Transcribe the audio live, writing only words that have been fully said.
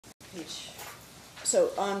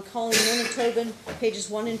So I'm calling Nona Tobin, pages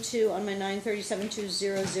 1 and 2 on my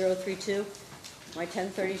 937-20032. My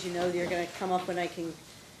 1030s, you know, you're going to come up when I can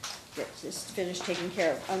get this finished taken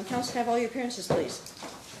care of. Counsel, have all your appearances, please.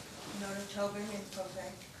 Nona Tobin in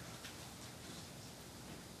Prevailing.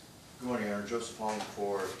 Good morning, Your Honor. Joseph Hong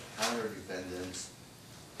for counter defendants,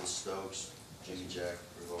 the Stokes, Jimijack,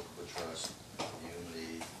 Revocable Trust,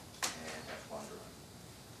 Unity, and F. Wanderer.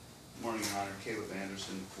 Good morning, Your Honor. Caleb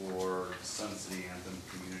Anderson for Sun City Anthem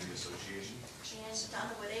Community Association. And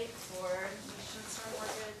Donna Whitty for JIU-JITSU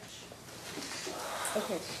Mortgage.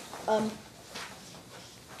 Okay.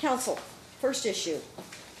 Counsel, first issue.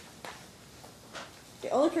 The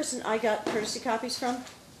only person I got courtesy copies from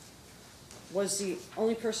was the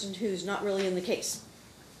only person who's not really in the case.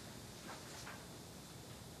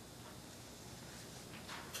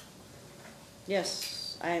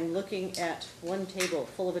 Yes, I'm looking at one table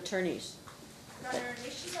full of attorneys. Your Honor,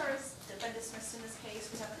 Nationstar has been dismissed in this case.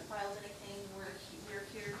 We haven't filed anything. We're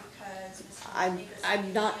here because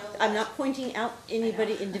I'm not pointing out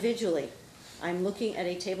anybody individually. I'm looking at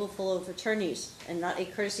a table full of attorneys and not a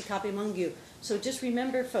courtesy copy among you. So just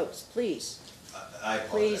remember, folks, please. I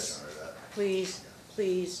apologize, Your Honor. Please,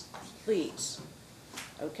 please, please.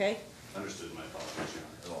 Okay? Understood. My apologies,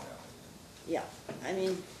 Your Honor. Yeah, I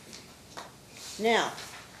mean, now,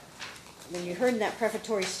 when you heard that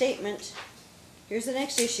prefatory statement, here's the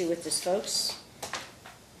next issue with this, folks.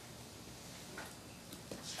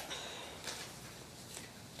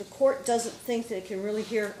 The court doesn't think that it can really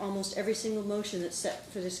hear almost every single motion that's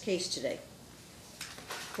set for this case today,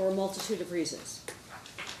 for a multitude of reasons.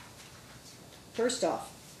 First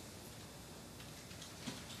off,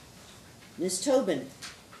 Ms. Tobin,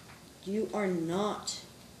 you are not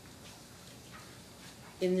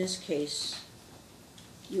in this case.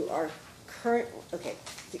 You are okay,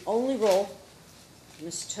 the only role,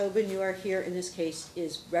 Ms. Tobin, you are here in this case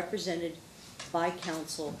is represented by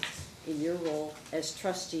counsel in your role as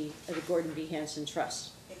trustee of the Gordon B. Hanson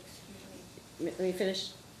Trust. Excuse Let me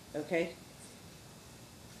finish, okay?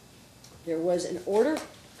 There was an order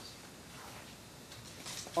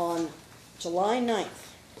on July 9th.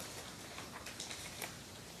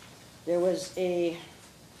 There was a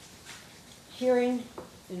hearing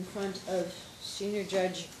in front of Senior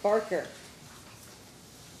Judge Barker,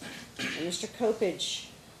 and Mr. Kopich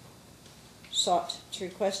sought to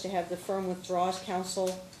request to have the firm withdraw as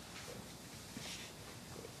counsel.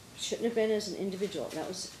 Shouldn't have been as an individual.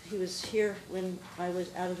 He was here when I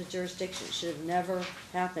was out of the jurisdiction. It should have never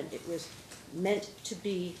happened. It was meant to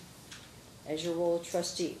be as your role of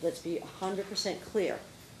trustee. Let's be 100% clear.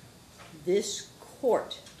 This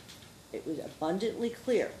court, it was abundantly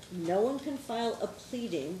clear. No one can file a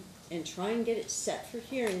pleading and try and get it set for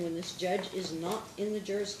hearing when this judge is not in the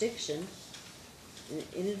jurisdiction and it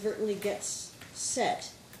inadvertently gets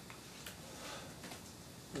set.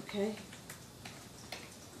 Okay?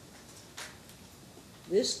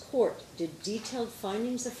 This court did detailed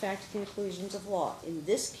findings of fact and conclusions of law in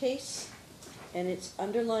this case and its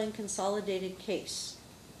underlying consolidated case.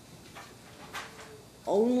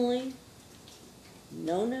 Only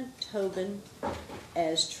Nona Tobin,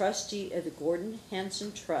 as trustee of the Gordon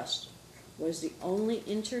Hanson Trust, was the only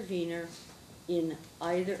intervener in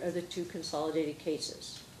either of the two consolidated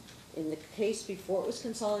cases. In the case before it was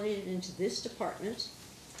consolidated into this department,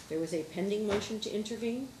 there was a pending motion to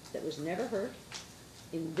intervene that was never heard.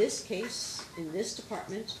 In this case, in this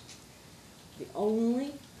department, the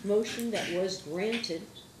only motion that was granted,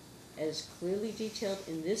 as clearly detailed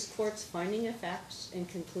in this court's finding of facts and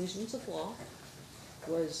conclusions of law,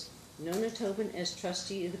 was Nona Tobin as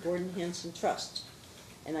trustee of the Gordon Hanson Trust.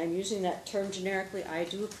 And I'm using that term generically. I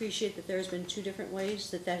do appreciate that there's been two different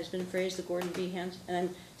ways that has been phrased, the Gordon B. Hanson, and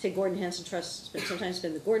I'm saying Gordon Hanson Trust, sometimes it's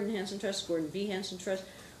been the Gordon Hanson Trust, Gordon B. Hanson Trust,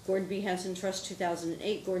 Gordon B. Hanson Trust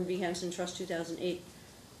 2008, Gordon B. Hanson Trust 2008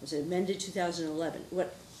 was amended 2011.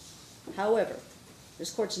 However,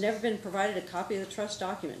 this court's never been provided a copy of the trust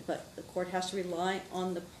document, but the court has to rely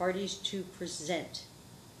on the parties to present.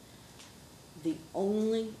 The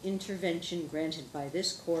only intervention granted by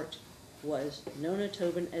this court was Nona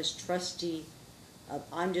Tobin as trustee of,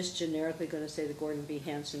 I'm just generically going to say, the Gordon B.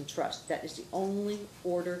 Hanson Trust. That is the only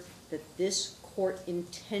order that this court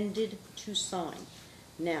intended to sign.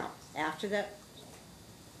 Now, after that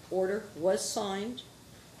order was signed,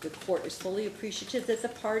 the court is fully appreciative that the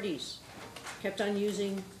parties kept on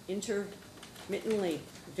using intermittently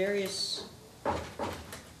various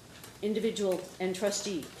individual and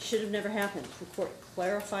trustee. Should have never happened. The court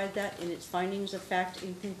clarified that in its findings of fact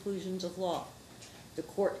and conclusions of law. The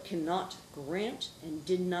court cannot grant and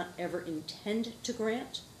did not ever intend to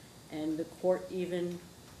grant, and the court even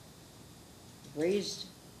raised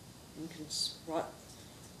and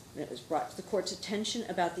it was brought to the court's attention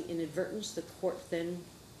about the inadvertence. The court then,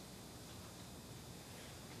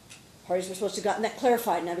 parties were supposed to have gotten that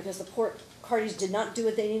clarified. Now, because the parties did not do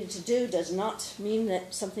what they needed to do does not mean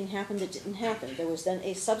that something happened that didn't happen. There was then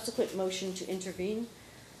a subsequent motion to intervene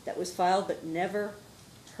that was filed but never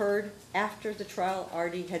heard after the trial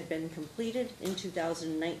already had been completed in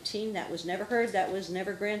 2019. That was never heard. That was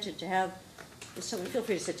never granted to have. Someone, feel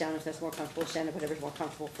free to sit down if that's more comfortable, stand up, whatever's more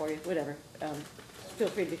comfortable for you, whatever. Feel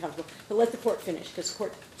free to be comfortable. But let the court finish, because the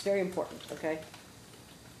court is very important, okay?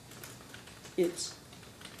 It's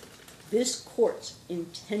this court's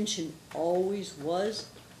intention always was,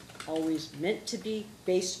 always meant to be,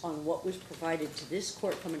 based on what was provided to this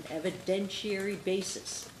court from an evidentiary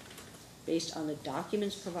basis, based on the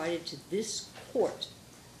documents provided to this court,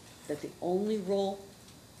 that the only role,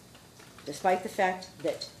 despite the fact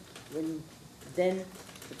that when then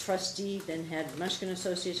the trustee then had Mushkin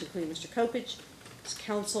Associates, including Mr. Kopich, his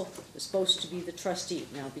counsel was supposed to be the trustee.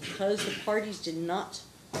 Now, because the parties did not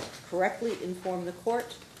correctly inform the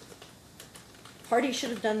court, parties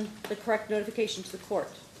should have done the correct notification to the court.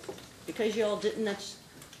 Because you all didn't, that's,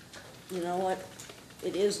 you know what,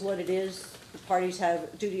 it is what it is. The parties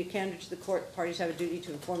have a duty of candor to the court. Parties have a duty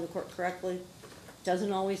to inform the court correctly. It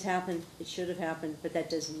doesn't always happen. It should have happened, but that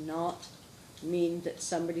does not mean that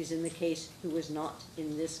somebody's in the case who was not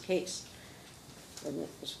in this case. When it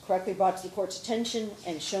was correctly brought to the court's attention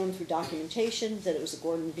and shown through documentation that it was the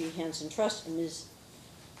Gordon V. Hanson Trust and Ms.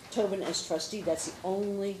 Tobin as trustee, that's the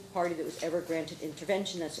only party that was ever granted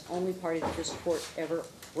intervention. That's the only party that this court ever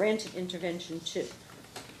granted intervention to.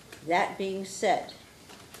 That being said,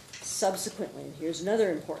 subsequently, and here's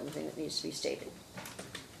another important thing that needs to be stated.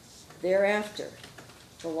 Thereafter,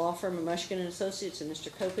 the law firm of Mushkin and Associates and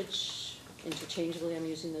Mr. Kopich, interchangeably I'm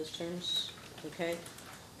using those terms, okay,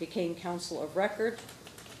 became counsel of record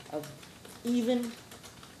of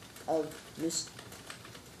Ms.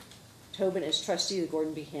 Tobin as trustee of the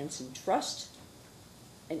Gordon B. Hanson Trust.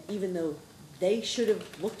 And even though they should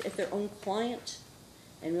have looked at their own client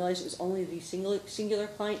and realized it was only the singular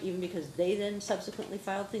client, even because they then subsequently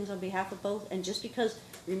filed things on behalf of both, and just because,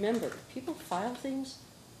 remember, if people file things,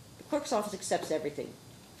 the clerk's office accepts everything.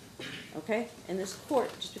 Okay? And this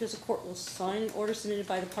court, just because the court will sign an order submitted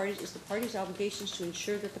by the parties, is the parties' obligations to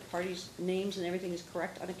ensure that the parties' names and everything is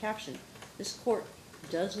correct on a caption. This court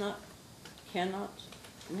does not, cannot,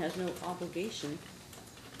 and has no obligation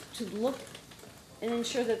to look and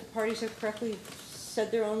ensure that the parties have correctly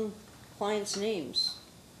said their own clients' names.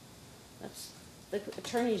 That's the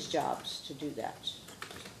attorney's jobs to do that.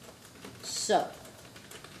 So,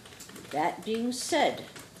 that being said,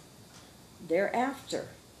 thereafter,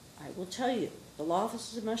 I will tell you, the law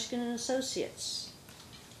offices of Mushkin and Associates,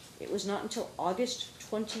 it was not until August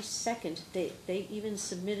 22nd they even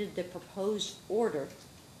submitted the proposed order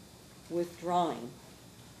withdrawing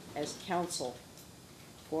as counsel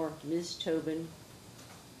for Ms. Tobin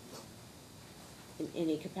in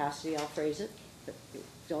any capacity, I'll phrase it, but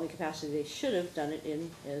the only capacity they should have done it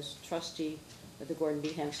in is trustee of the Gordon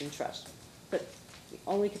B. Hanson Trust. But the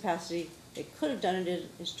only capacity they could have done it in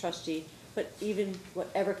is trustee. But even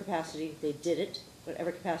whatever capacity they did it,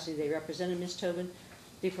 whatever capacity they represented Ms. Tobin,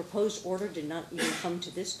 the proposed order did not even come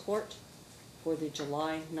to this court for the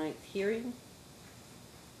July 9th hearing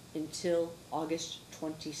until August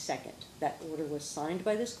 22nd. That order was signed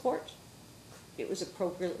by this court. It was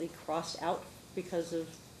appropriately crossed out because of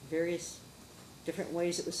various different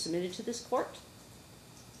ways it was submitted to this court.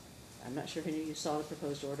 I'm not sure if any of you saw the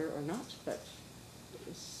proposed order or not, but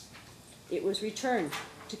it was returned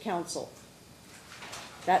to counsel.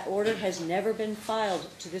 That order has never been filed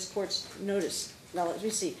to this court's notice. Now, let me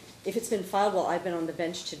see. If it's been filed while I've been on the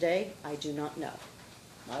bench today, I do not know.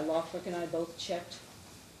 My law clerk and I both checked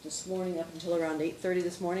this morning up until around 8:30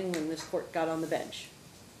 this morning when this court got on the bench.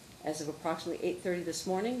 As of approximately 8:30 this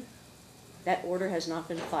morning, that order has not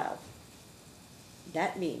been filed.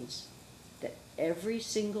 That means that every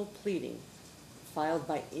single pleading filed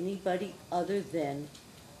by anybody other than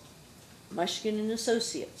Mushkin and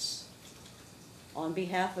Associates on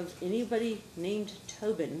behalf of anybody named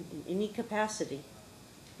Tobin in any capacity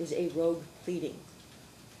is a rogue pleading.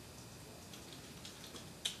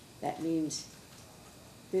 That means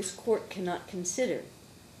this court cannot consider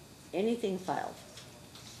anything filed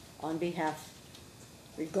on behalf,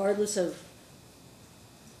 regardless of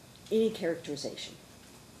any characterization.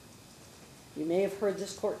 You may have heard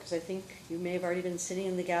this court, because I think you may have already been sitting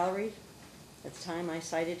in the gallery. At the time, I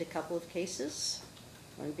cited a couple of cases,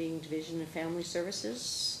 one being Division of Family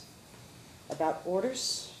Services, about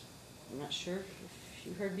orders. I'm not sure if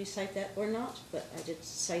you heard me cite that or not, but I did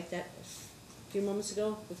cite that few moments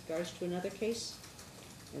ago with regards to another case,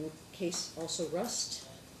 and the case also Rust.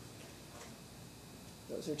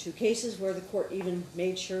 Those are two cases where the court even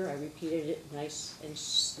made sure I repeated it nice and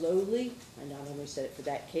slowly. I not only said it for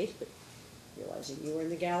that case, but realizing you were in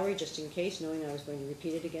the gallery just in case, knowing I was going to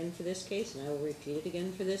repeat it again for this case, and I will repeat it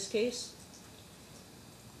again for this case.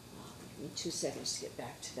 Give me 2 seconds to get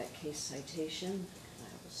back to that case citation, and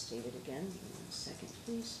I will state it again. Give me 1 second,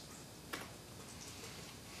 please.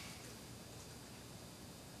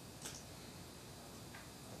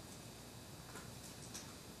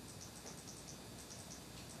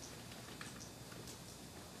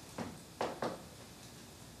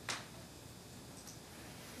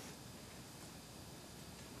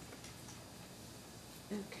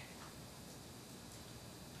 Okay.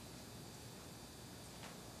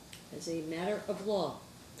 As a matter of law,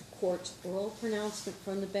 the court's oral pronouncement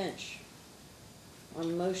from the bench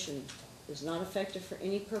on motion is not effective for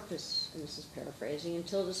any purpose, and this is paraphrasing,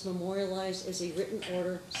 until it is memorialized as a written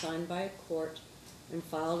order signed by a court and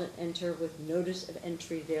filed and entered with notice of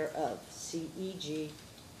entry thereof. CEG,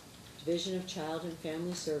 Division of Child and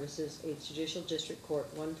Family Services, 8th Judicial District Court,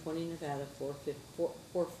 120 Nevada,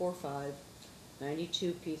 445,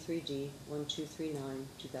 92 P3D 1239,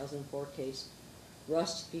 2004 case,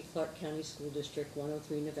 Rust v. Clark County School District,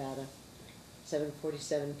 103 Nevada,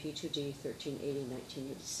 747 P2D 1380,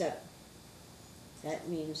 1987. That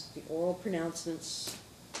means the oral pronouncements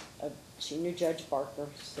of Senior Judge Barker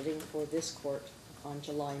sitting for this court on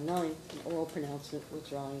July 9th, an oral pronouncement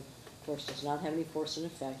withdrawing, of course, does not have any force and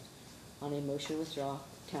effect on a motion to withdraw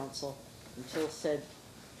counsel until said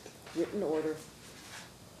written order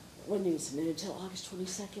wasn't even submitted until August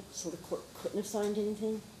 22nd, so the court couldn't have signed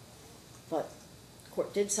anything. But the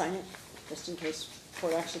court did sign it, just in case. The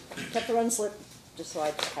court actually kept the run slip, just so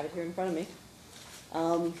I have it here in front of me.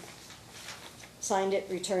 Signed it,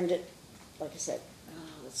 returned it, like I said.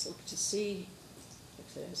 Let's look to see. Like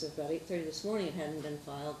I said, as of about 8:30 this morning, it hadn't been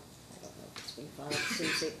filed. I don't know if it's been filed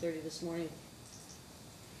since 8:30 this morning.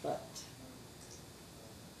 But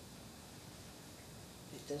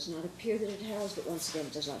it does not appear that it has, but once again,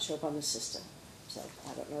 it does not show up on the system. So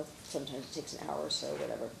I don't know, sometimes it takes an hour or so,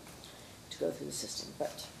 whatever, to go through the system.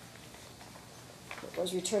 But it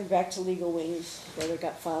was returned back to legal wings. Whether it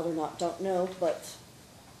got filed or not, don't know, but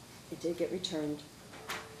it did get returned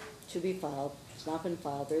to be filed. It's not been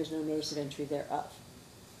filed. There is no notice of entry thereof.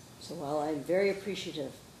 So while I'm very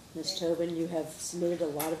appreciative, Ms. Tobin, you have submitted a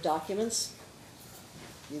lot of documents.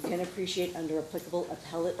 You can appreciate under applicable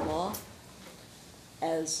appellate law,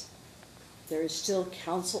 as there is still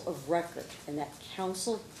counsel of record, and that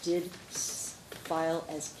counsel did file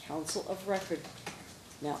as counsel of record.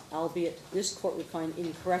 Now, albeit this court would find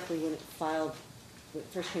incorrectly when it filed, when it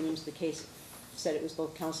first came into the case, said it was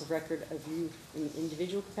both counsel of record of you in the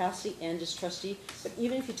individual capacity and as trustee, but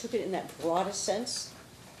even if you took it in that broadest sense,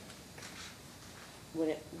 when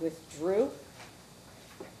it withdrew,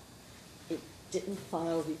 it didn't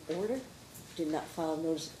file the order, did not file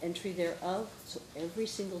notice of entry thereof, so every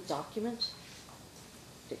single document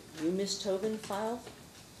that you, Ms. Tobin, filed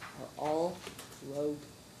are all rogue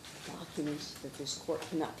documents that this court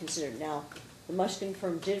cannot consider. Now, the Mushkin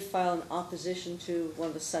firm did file an opposition to one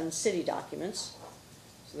of the Sun City documents,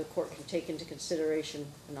 so the court can take into consideration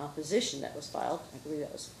an opposition that was filed. I believe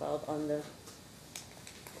that was filed on the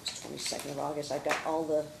 22nd of August. I've got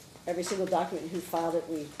every single document who filed it.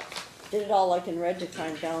 We did it all like in red to try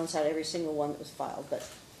and balance out every single one that was filed, but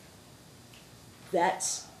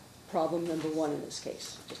that's problem number one in this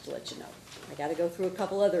case, just to let you know. I got to go through a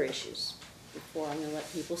couple other issues before I'm going to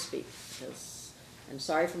let people speak, because I'm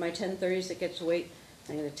sorry for my 10:30s that get to wait.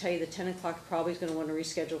 I'm going to tell you the 10 o'clock probably is going to want to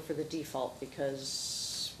reschedule for the default,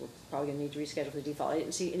 because we're probably going to need to reschedule for the default. I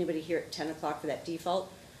didn't see anybody here at 10 o'clock for that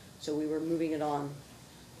default, so we were moving it on.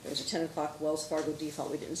 There was a 10 o'clock Wells Fargo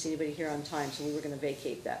default. We didn't see anybody here on time, so we were going to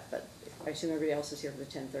vacate that, but I assume everybody else is here for the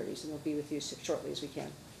 10:30s, and we'll be with you as shortly as we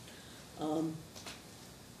can.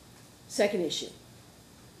 Second issue.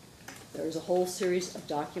 There was a whole series of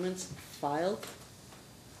documents filed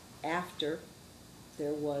after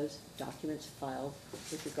there was documents filed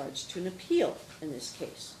with regards to an appeal in this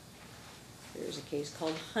case. There is a case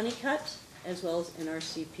called Honeycutt, as well as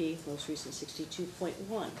NRCP, most recent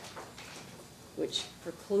 62.1, which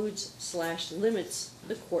precludes / limits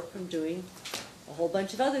the court from doing a whole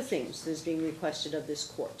bunch of other things that is being requested of this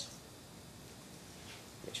court,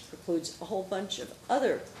 which precludes a whole bunch of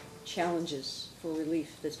other challenges for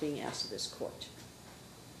relief that's being asked of this court.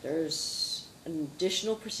 There's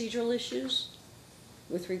additional procedural issues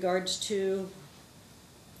with regards to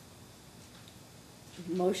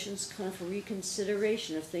motions kind of for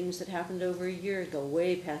reconsideration of things that happened over a year ago,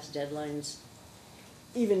 way past deadlines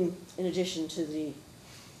even in addition to the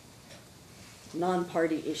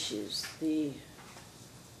non-party issues,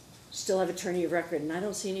 still have attorney of record, and I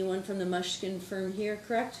don't see anyone from the Mushkin firm here,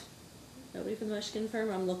 correct? Nobody from the Mushkin firm?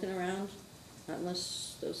 I'm looking around, not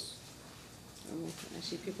unless those, I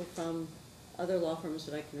see people from other law firms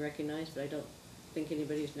that I can recognize, but I don't think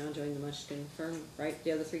anybody's now joined the Mushkin firm, right?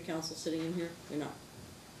 The other three counsels sitting in here? You're not?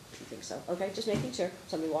 I don't think so. Okay, just making sure.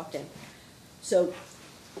 Somebody walked in. So,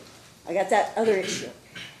 I got that other issue.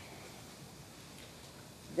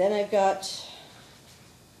 Then I've got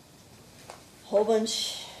a whole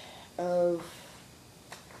bunch of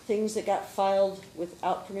things that got filed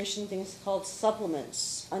without permission, things called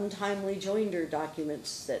supplements, untimely joinder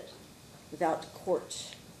documents that without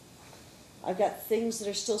court. I've got things that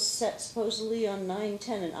are still set supposedly on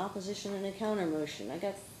 9-10, an opposition and a counter motion. I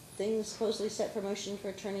got things supposedly set for motion for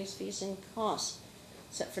attorney's fees and costs,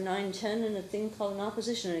 set for 9-10, and a thing called an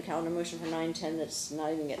opposition and a counter motion for 9-10 that's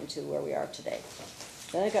not even getting to where we are today.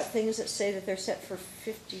 Then I got things that say that they're set for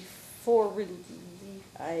 54 relief.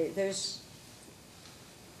 There's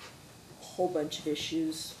a whole bunch of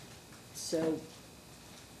issues, so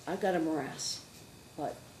I've got a morass.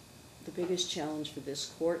 But the biggest challenge for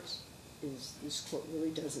this court is this court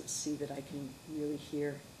really doesn't see that I can really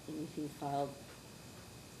hear anything filed,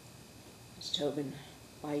 Ms. Tobin,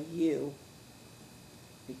 by you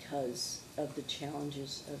because of the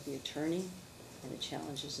challenges of the attorney and the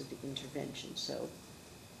challenges of the intervention. So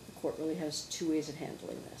the court really has two ways of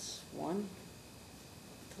handling this. One,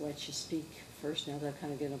 to let you speak first, now that I've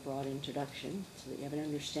kind of given a broad introduction, so that you have an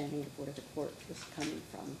understanding of where the court is coming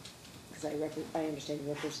from. Because I understand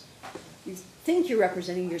you think you're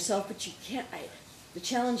representing yourself, but you can't. The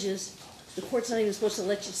challenge is the court's not even supposed to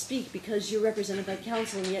let you speak because you're represented by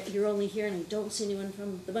counsel, and yet you're only here, and you don't see anyone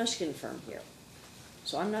from the Mushkin firm here.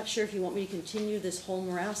 So I'm not sure if you want me to continue this whole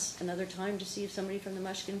morass another time to see if somebody from the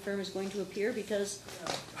Mushkin firm is going to appear, because,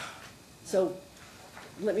 so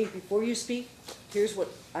let me, before you speak, here's what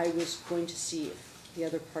I was going to see if the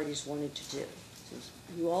other parties wanted to do. Since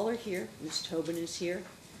you all are here, Ms. Tobin is here,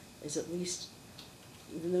 is at least,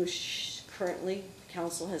 even though currently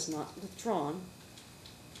counsel has not withdrawn,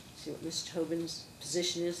 see what Ms. Tobin's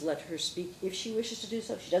position is, let her speak if she wishes to do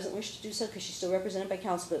so. If she doesn't wish to do so because she's still represented by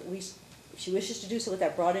counsel, but at least if she wishes to do so with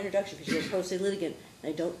that broad introduction, because you're a pro se litigant,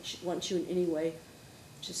 and I don't want you in any way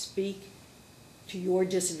to speak to your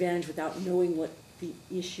disadvantage without knowing what the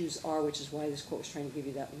issues are, which is why this court was trying to give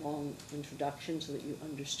you that long introduction so that you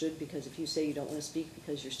understood, because if you say you don't want to speak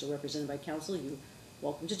because you're still represented by counsel, you're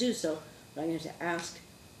welcome to do so. But I'm going to ask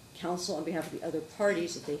counsel on behalf of the other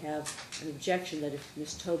parties if they have an objection that if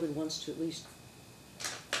Ms. Tobin wants to at least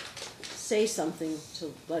say something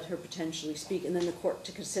to let her potentially speak, and then the court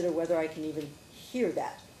to consider whether I can even hear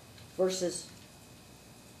that, versus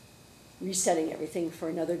resetting everything for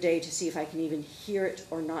another day to see if I can even hear it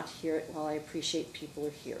or not hear it while I appreciate people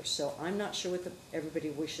are here. So I'm not sure what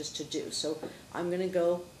everybody wishes to do. So I'm going to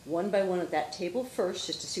go one by one at that table first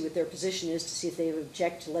just to see what their position is, to see if they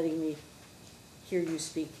object to letting me hear you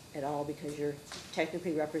speak at all, because you're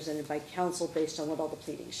technically represented by counsel based on what all the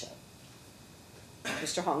pleadings show.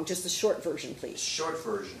 Mr. Hong, just the short version, please. Short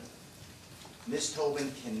version. Ms.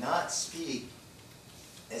 Tobin cannot speak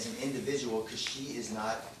as an individual because she is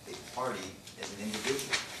not a party as an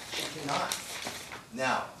individual. She cannot.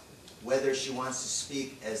 Now, whether she wants to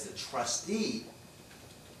speak as the trustee,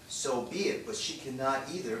 so be it, but she cannot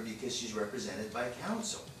either because she's represented by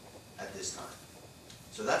counsel at this time.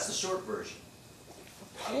 So that's the short version.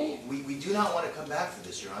 We do not want to come back for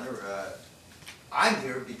this, Your Honor. I'm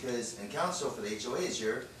here because, and counsel for the HOA is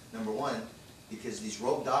here, number one, because these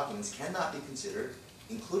rogue documents cannot be considered,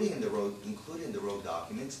 including the rogue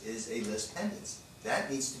documents, is a list pendants.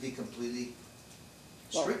 That needs to be completely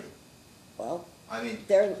stricken. Well, I mean,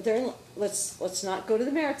 let's not go to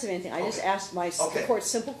the merits of anything. I just asked the court's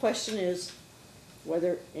simple question is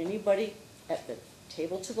whether anybody at the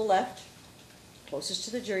table to the left, closest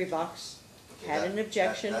to the jury box, had an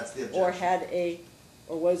objection, that's the or objection.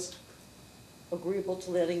 was agreeable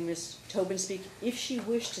to letting Ms. Tobin speak if she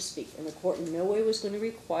wished to speak. And the court in no way was going to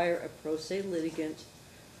require a pro se litigant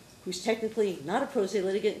who's technically not a pro se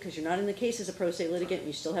litigant, because you're not in the case as a pro se litigant and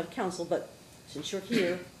you still have counsel, but since you're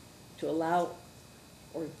here, to allow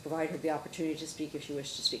or provide her the opportunity to speak if she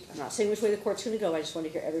wished to speak. I'm not saying which way the court's going to go, I just want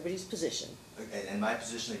to hear everybody's position. Okay, and my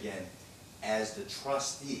position again, as the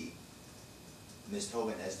trustee, Ms.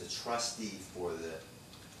 Tobin as the trustee for the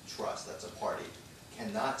trust, that's a party,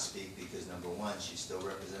 cannot speak because number one, she's still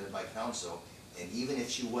represented by counsel, and even if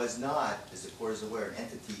she was not, as the court is aware, an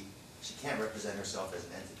entity, she can't represent herself as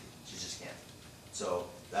an entity. She just can't. So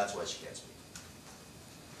that's why she can't speak.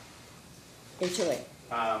 HOA.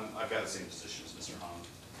 I've got the same position as Mr. Hong,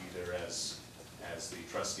 either as the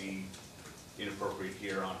trustee, inappropriate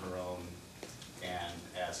here on her own, and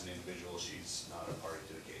as an individual, she's not a party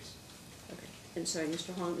to the case. Okay. And sorry,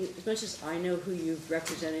 Mr. Hong, as much as I know who you've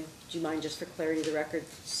represented, do you mind just for clarity of the record,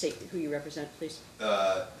 state who you represent, please?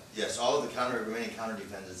 Yes, all of the remaining counter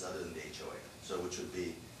defendants other than the HOA, so which would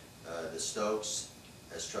be the Stokes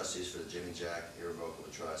as trustees for the Jimijack Irrevocable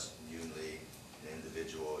Trust, Yoon Lee, an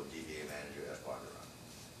individual DBA manager as partner on.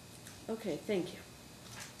 Okay, thank you.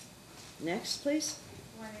 Next, please.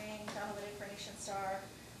 Morning, Consolidated for Nationstar.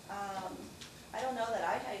 I don't know that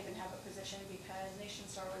I even have a position because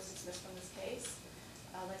Nationstar was dismissed from this case.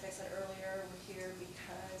 Like I said earlier, we're here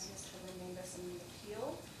because Ms. Tobin named us in the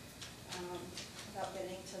appeal. Without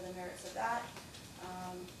getting to the merits of that, I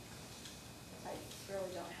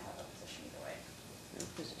really don't have a position either way. No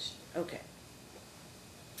position. Okay.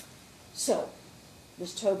 So,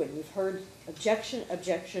 Ms. Tobin, we've heard objection,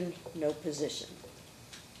 objection, no position.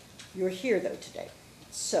 You're here, though, today.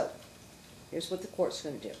 So, here's what the court's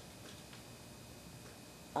going to do.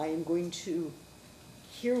 I am going to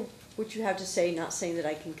hear what you have to say, not saying that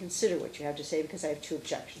I can consider what you have to say because I have two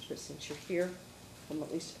objections, but since you're here, from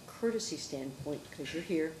at least a courtesy standpoint, because you're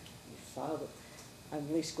here, you filed it, I'm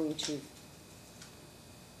at least going to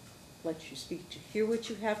let you speak to hear what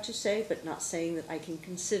you have to say, but not saying that I can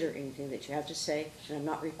consider anything that you have to say, and I'm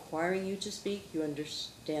not requiring you to speak. You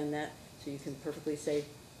understand that, so you can perfectly say,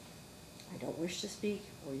 I don't wish to speak,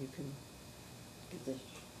 or you can give the,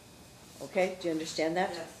 okay, do you understand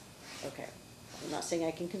that? Yes. Okay. I'm not saying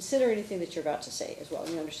I can consider anything that you're about to say as well.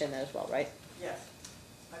 You understand that as well, right? Yes,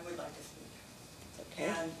 I would like to speak. Okay.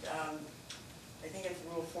 And I think it's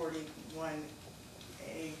Rule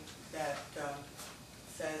 41A that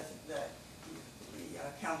says that the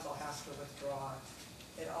council has to withdraw.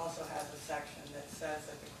 It also has a section that says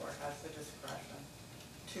that the court has the discretion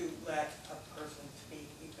to let a person speak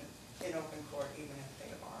even in open court, even if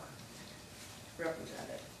they are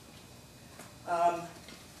represented.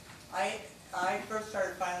 I first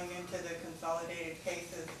started filing into the consolidated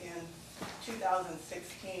cases in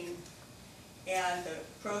 2016, and the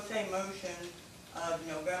pro se motion of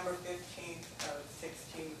November 15th of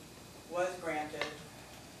 16 was granted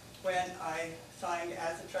when I signed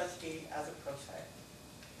as a trustee as a pro se.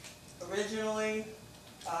 Originally,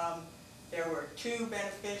 there were two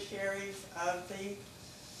beneficiaries of the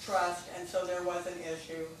trust, and so there was an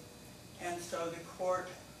issue, and so the court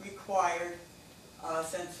required,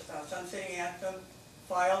 since Sun City Anthem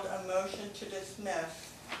filed a motion to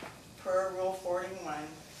dismiss per Rule 41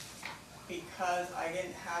 because I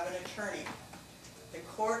didn't have an attorney. The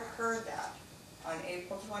court heard that on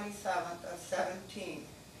April 27th of 17,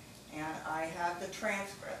 and I have the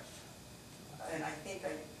transcripts, and I think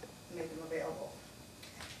I made them available.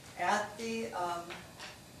 At the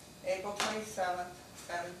April 27th,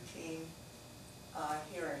 17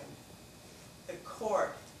 hearing, the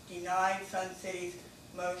court denied Sun City's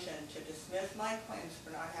motion to dismiss my claims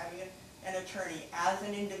for not having an attorney as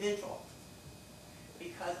an individual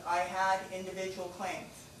because I had individual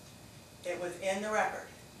claims. It was in the record,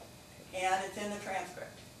 and it's in the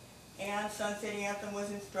transcript. And Sun City Anthem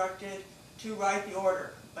was instructed to write the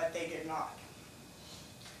order, but they did not.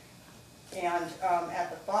 And at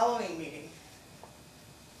the following meeting,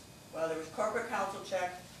 well, there was corporate counsel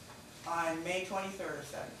check on May 23rd of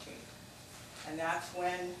 17. And that's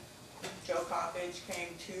when Joe Coppage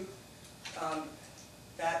came to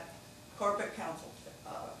that corporate counsel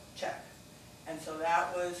check. And so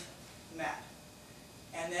that was met.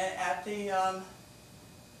 And then at the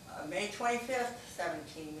May 25th,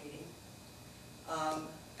 17 meeting,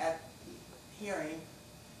 at hearing,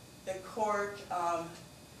 the court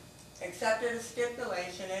accepted a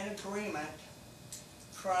stipulation and agreement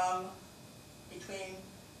between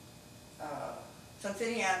Sun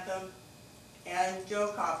City Anthem and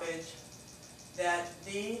Joe Coppage that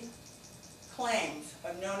the claims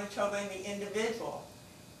of Nona Tobin, the individual,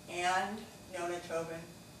 and Nona Tobin,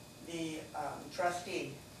 the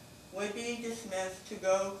trustee, would be dismissed to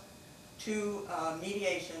go to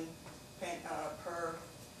mediation per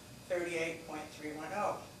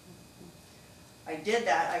 38.310. I did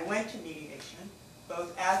that. I went to mediation,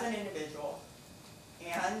 both as an individual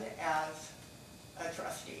and as a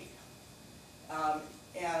trustee.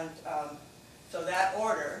 So that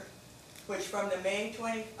order, which from the May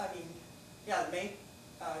 25th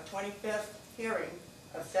hearing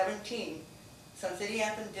of 17, Sun City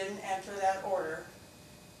Anthem didn't enter that order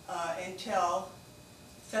until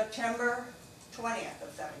September 20th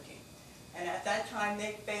of 17. And at that time,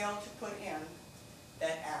 they failed to put in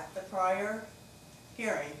that at the prior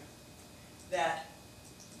hearing that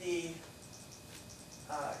the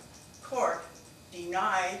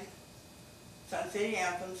denied Sun City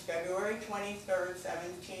Anthem's February 23rd,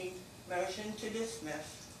 17 motion to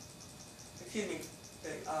dismiss, excuse me,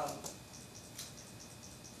 the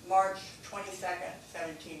March 22nd,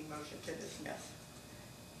 17 motion to dismiss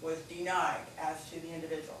was denied as to the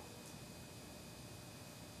individual.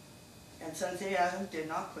 And Sun City Anthem did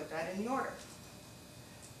not put that in the order.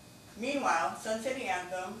 Meanwhile, Sun City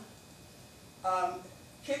Anthem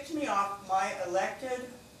kicked me off my elected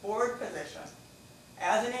board position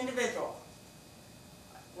as an individual,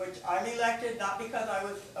 which I'm elected not because I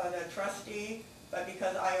was a trustee, but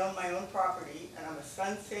because I own my own property, and I'm a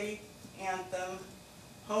Sun City Anthem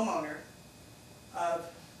homeowner of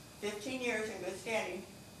 15 years in good standing,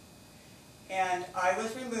 and I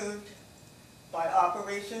was removed by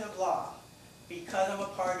operation of law because I'm a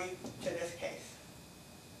party to this case.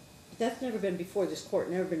 That's never been before this court,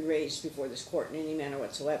 never been raised before this court in any manner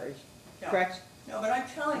whatsoever, No. correct? No, but I'm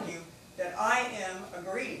telling you that I am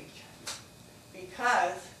aggrieved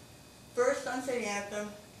because First Sun City Anthem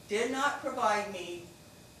did not provide me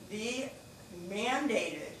the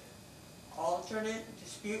mandated alternate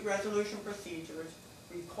dispute resolution procedures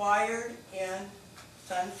required in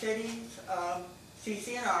Sun City's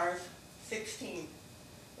CC&Rs 16. It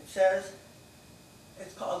says,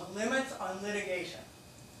 it's called limits on litigation.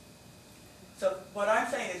 So what I'm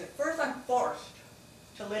saying is at first I'm forced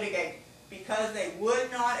to litigate because they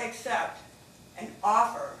would not accept an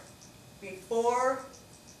offer before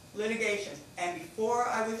litigation and before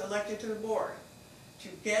I was elected to the board to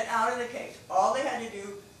get out of the case. All they had to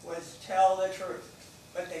do was tell the truth,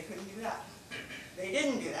 but they couldn't do that. They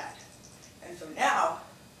didn't do that. And so now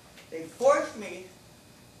they forced me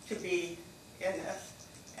to be in this,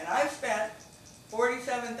 and I've spent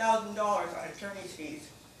 $47,000 on attorney's fees,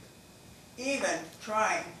 even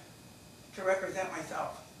trying to represent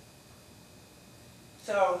myself.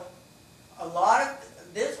 So a lot of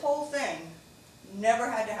this whole thing never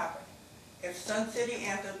had to happen if Sun City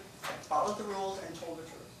Anthem had followed the rules and told the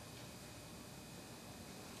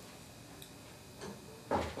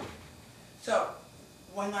truth. So,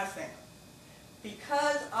 one last thing.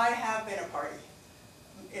 Because I have been a party,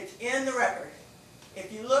 it's in the record.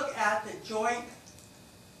 If you look at the joint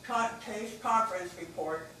case conference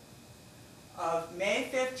report of May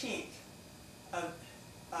 15th of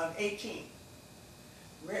 18,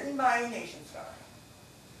 written by Nationstar,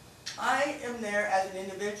 I am there as an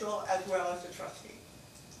individual as well as a trustee.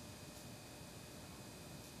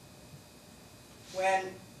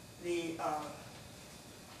 When the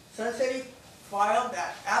Sun City filed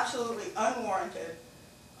that absolutely unwarranted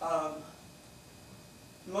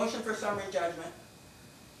motion for summary judgment,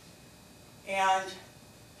 and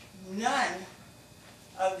none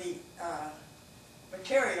of the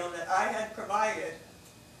material that I had provided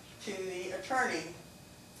to the attorney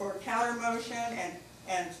for counter motion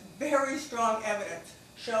and very strong evidence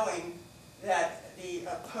showing that the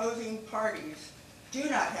opposing parties do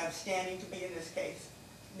not have standing to be in this case.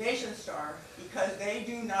 Nationstar, because they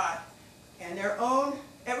do not, and their own,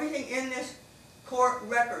 everything in this court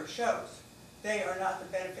record shows they are not the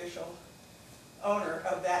beneficial owner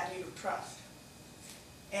of that deed of trust.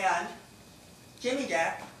 And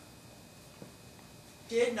Jimijack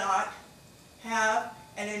did not have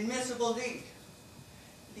an admissible deed.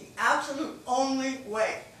 The absolute only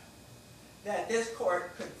way that this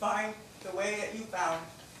court could find the way that you found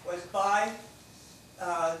was by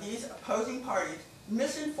these opposing parties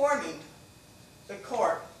misinforming the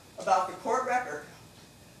court about the court record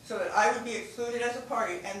so that I would be excluded as a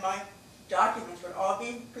party and my documents would all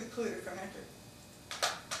be precluded from entry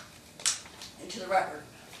into the record.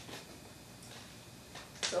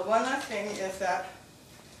 So one last thing is that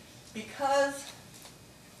because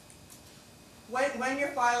when you're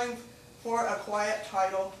filing for a quiet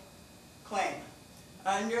title claim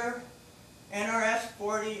under NRS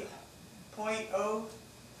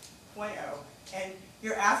 40.0.0 and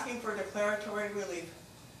you're asking for declaratory relief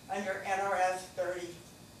under NRS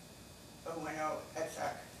 30.0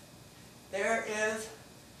 etc. There is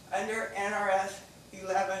under NRS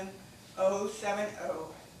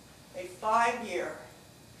 11.070 a 5-year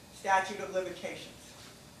statute of limitations.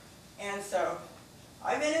 And so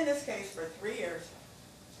I've been in this case for 3 years,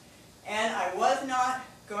 and I was not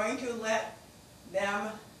going to let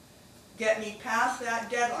them get me past that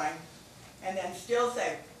deadline and then still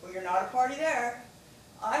say, well, you're not a party there.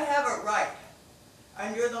 I have a right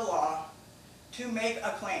under the law to make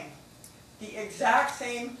a claim the exact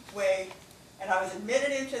same way, and I was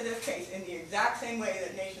admitted into this case in the exact same way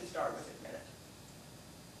that Nationstar was admitted.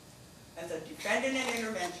 As a defendant in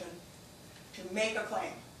intervention to make a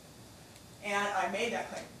claim. And I made that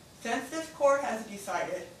claim. Since this court has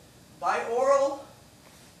decided by oral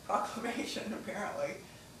proclamation, apparently,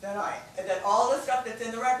 that all the stuff that's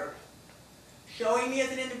in the record showing me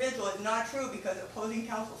as an individual is not true because opposing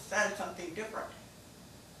counsel said something different,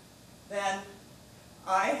 then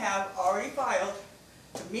I have already filed,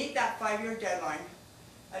 to meet that 5-year deadline,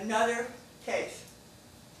 another case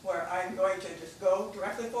where I'm going to just go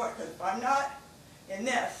directly for it. Because if I'm not in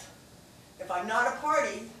this, if I'm not a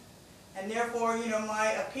party, and therefore, my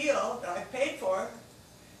appeal that I've paid for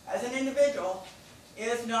as an individual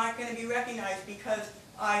is not going to be recognized because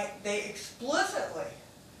they explicitly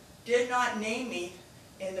did not name me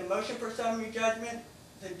in the motion for summary judgment,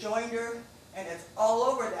 the joinder, and it's all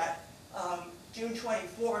over that June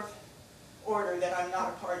 24th order that I'm not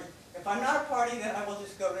a party. If I'm not a party, then I will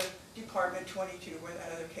just go to Department 22 where that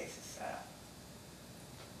other case is set up.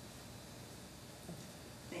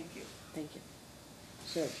 Thank you. Thank you.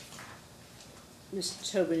 So, Mr.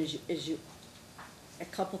 Tobin, a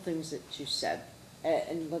couple things that you said,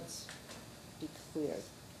 and let's be clear.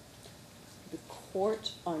 The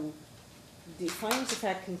court on the findings of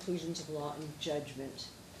fact, conclusions of law, and judgment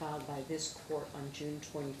filed by this court on June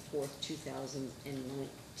 24th,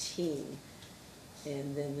 2019,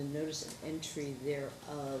 and then the notice of entry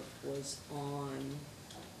thereof was on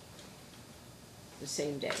the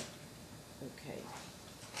same day. Okay.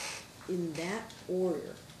 In that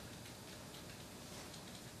order,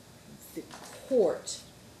 the court,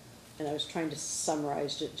 and I was trying to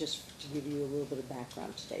summarize it just to give you a little bit of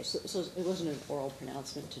background today. So it wasn't an oral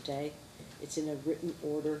pronouncement today. It's in a written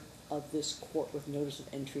order of this court with notice of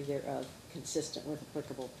entry thereof, consistent with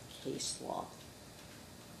applicable case law.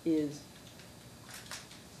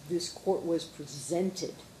 This court was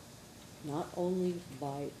presented not only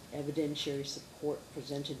by evidentiary support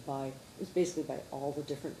presented by, it was basically by all the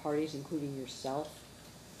different parties, including yourself,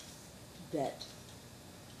 that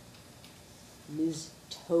Ms.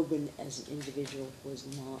 Tobin as an individual was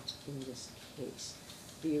not in this case.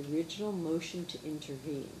 The original motion to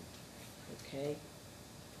intervene, okay,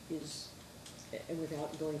 is, and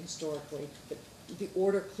without going historically, but the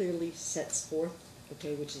order clearly sets forth,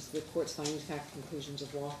 okay, which is the court's findings, fact, conclusions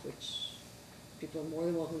of law, which people are more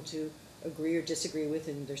than welcome to agree or disagree with,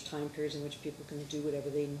 and there's time periods in which people can do whatever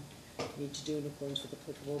they need to do in accordance with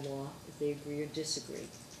applicable law if they agree or disagree.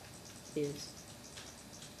 Is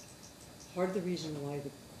part of the reason why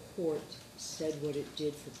the court said what it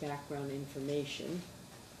did for background information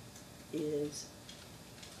is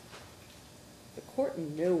the court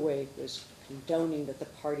in no way was condoning that the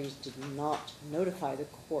parties did not notify the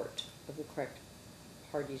court of the correct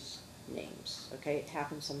parties' names, okay? It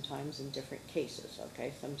happens sometimes in different cases,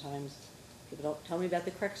 okay? Sometimes people don't tell me about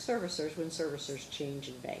the correct servicers when servicers change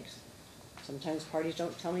in banks. Sometimes parties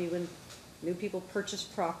don't tell me when new people purchase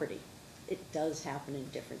property. It does happen in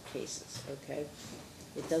different cases, okay?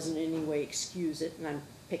 It doesn't in any way excuse it, and I'm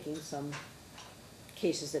picking some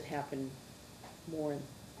cases that happen more in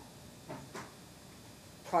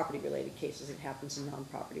property-related cases. It happens in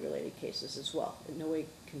non-property-related cases as well. In no way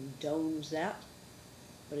condones that,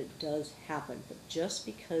 but it does happen. But just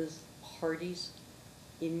because parties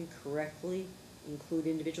incorrectly include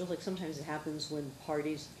individuals, like sometimes it happens when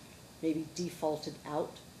parties maybe defaulted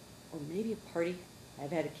out, or maybe a party,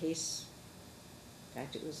 I've had a case, in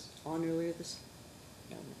fact it was on earlier this,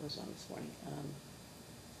 no, it was on this morning,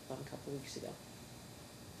 about a couple weeks ago.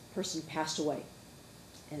 Person passed away,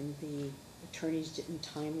 and the attorneys didn't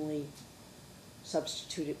timely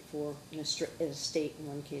substitute it for an estate in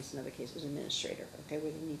one case, another case it was administrator, okay,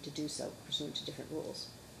 where they need to do so pursuant to different rules.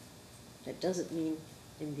 That doesn't mean,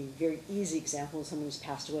 in the very easy example of someone who's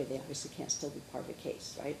passed away, they obviously can't still be part of a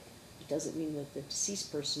case, right? It doesn't mean that the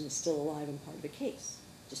deceased person is still alive and part of a case,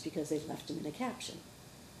 just because they've left them in a caption.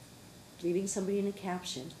 Leaving somebody in a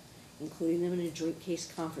caption, including them in a joint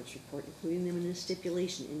case conference report, including them in a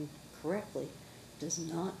stipulation incorrectly, does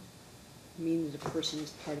not mean that a person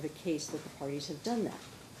is part of a case, that the parties have done that.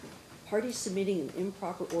 Parties submitting an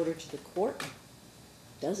improper order to the court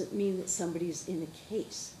doesn't mean that somebody's in a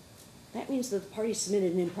case. That means that the parties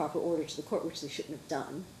submitted an improper order to the court, which they shouldn't have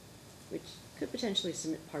done, which could potentially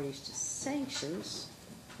submit parties to sanctions,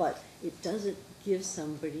 but it doesn't give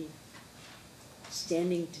somebody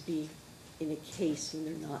standing to be in a case when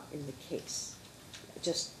they're not in the case,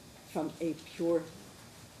 just from a pure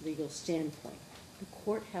legal standpoint. The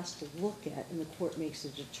court has to look at, and the court makes a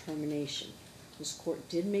determination. This court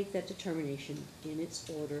did make that determination in its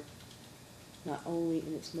order, not only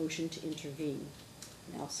in its motion to intervene.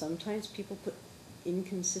 Now, sometimes people put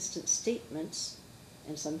inconsistent statements,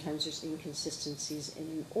 and sometimes there's inconsistencies in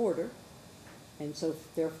an order, and so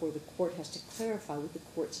therefore the court has to clarify what the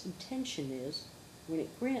court's intention is when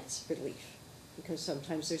it grants relief, because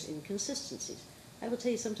sometimes there's inconsistencies. I will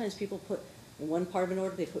tell you, sometimes people put, in one part of an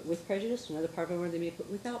order, they put with prejudice, another part of an order, they may put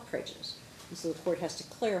without prejudice. And so the court has to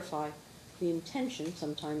clarify the intention,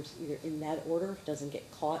 sometimes either in that order, doesn't get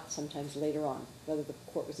caught, sometimes later on, whether the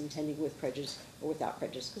court was intending with prejudice or without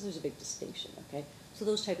prejudice, because there's a big distinction, okay? So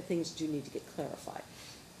those type of things do need to get clarified.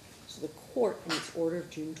 So the court, in its order of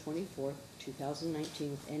June 24th,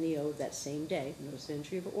 2019, with NEO that same day, notice of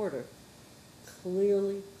entry of order,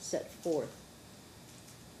 clearly set forth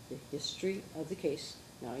the history of the case.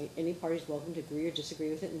 Now, any party is welcome to agree or disagree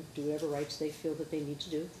with it and do whatever rights they feel that they need to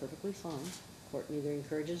do, perfectly fine. The court neither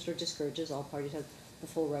encourages or discourages. All parties have the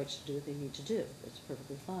full rights to do what they need to do. That's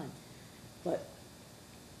perfectly fine. But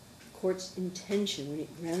the court's intention when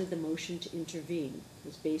it granted the motion to intervene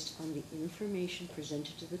was based on the information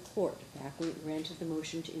presented to the court back when it granted the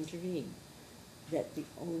motion to intervene, that the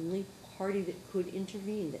only party that could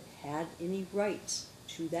intervene, that had any rights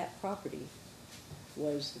to that property,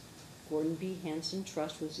 was the Gordon B. Hanson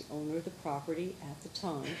Trust, was the owner of the property at the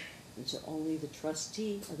time, and so only the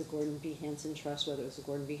trustee of the Gordon B. Hanson Trust, whether it was the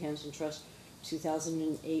Gordon B. Hanson Trust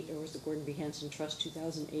 2008 or was the Gordon B. Hanson Trust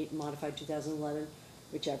 2008 modified 2011,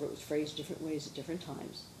 whichever, it was phrased different ways at different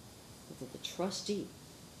times, but that the trustee,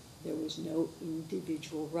 there was no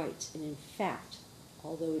individual rights. And in fact,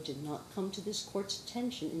 although it did not come to this court's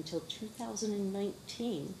attention until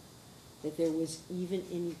 2019 that there was even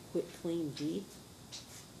any quitclaim deed,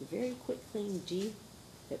 the very quitclaim deed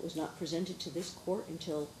that was not presented to this court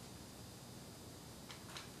until,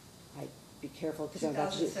 be careful because I'm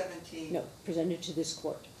about to do, 2017. no, presented to this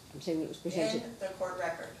court. I'm saying it was presented. In the court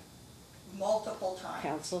record, multiple times.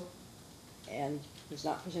 Counsel, and was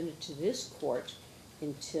not presented to this court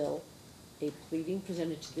until a pleading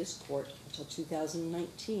presented to this court until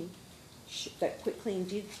 2019. That quitclaim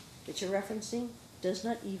deed that you're referencing does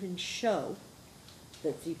not even show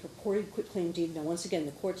that the purported quitclaim deed, now once again,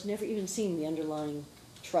 the court's never even seen the underlying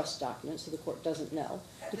trust document, so the court doesn't know.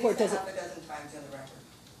 At The least court a doesn't. half a dozen times in the record.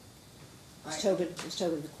 Ms.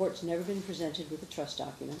 Tobin, the court's never been presented with a trust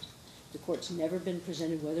document. The court's never been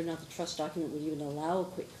presented whether or not the trust document would even allow a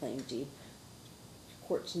quitclaim deed. The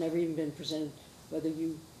court's never even been presented whether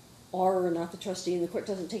you are or not the trustee, and the court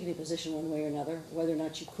doesn't take any position one way or another, whether or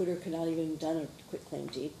not you could or could not even have done a quitclaim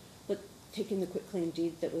deed. But taking the quitclaim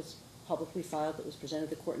deed that was publicly filed, that was presented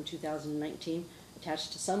to the court in 2019,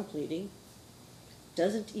 attached to some pleading,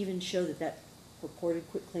 doesn't even show that that purported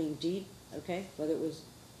quitclaim deed, okay, whether it was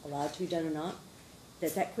allowed to be done or not,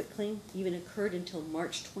 that quitclaim even occurred until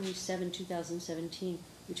March 27, 2017,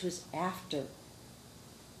 which was after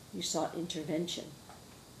you sought intervention.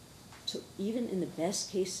 So even in the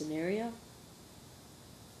best case scenario,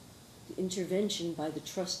 the intervention by the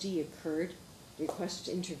trustee occurred, the request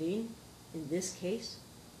to intervene. In this case,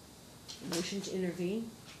 the motion to intervene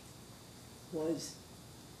was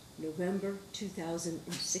November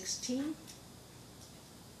 2016.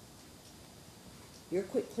 Your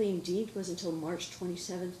quitclaim deed was until March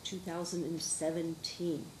 27,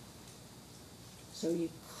 2017. So you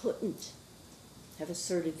couldn't have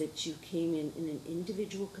asserted that you came in an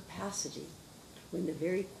individual capacity when the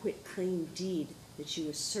very quitclaim deed that you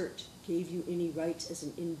assert gave you any rights as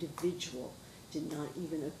an individual did not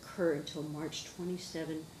even occur until March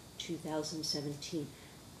 27, 2017.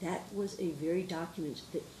 That was a very document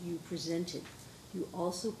that you presented. You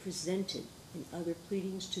also presented in other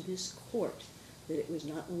pleadings to this court that it was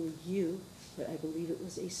not only you, but I believe it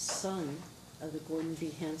was a son of the Gordon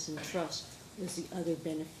B. Hanson Trust was the other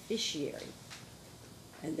beneficiary,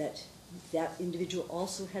 and that that individual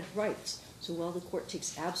also had rights. So while the court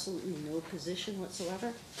takes absolutely no position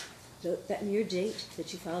whatsoever, that mere date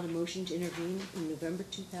that you filed a motion to intervene in November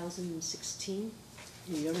 2016,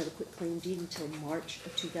 and you don't have a quitclaim deed until March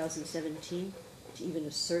of 2017 to even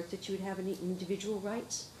assert that you would have any individual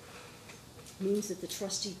rights, means that the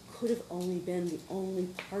trustee could have only been the only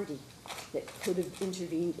party that could have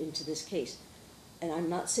intervened into this case. And I'm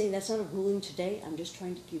not saying that's not a ruling today, I'm just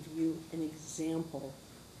trying to give you an example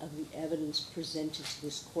of the evidence presented to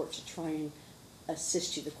this court to try and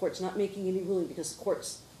assist you. The court's not making any ruling because the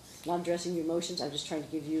court's not addressing your motions, I'm just trying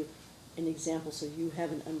to give you an example so you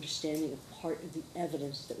have an understanding of part of the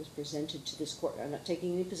evidence that was presented to this court. I'm not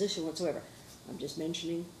taking any position whatsoever, I'm just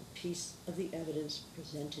mentioning a piece of the evidence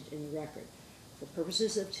presented in the record. For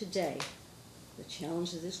purposes of today, the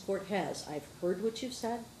challenge that this court has, I've heard what you've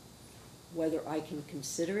said. Whether I can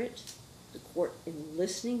consider it, the court, in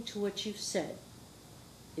listening to what you've said,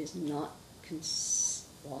 is not,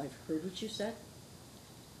 well, I've heard what you said.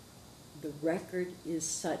 The record is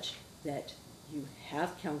such that you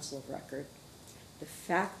have counsel of record. The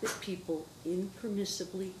fact that people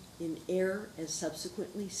impermissibly, in error, as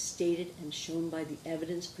subsequently stated and shown by the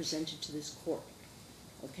evidence presented to this court,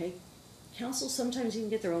 okay? Counsel sometimes even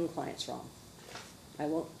get their own clients wrong. I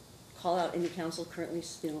won't call out any counsel currently,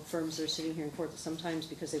 firms that are sitting here in court that sometimes,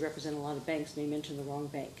 because they represent a lot of banks, may mention the wrong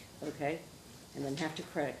bank, okay? And then have to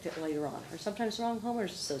correct it later on. Or sometimes the wrong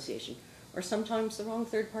homeowners association, or sometimes the wrong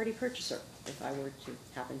third-party purchaser, if I were to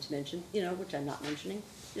happen to mention, which I'm not mentioning,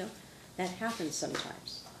 that happens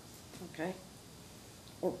sometimes, okay?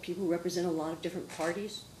 Or people who represent a lot of different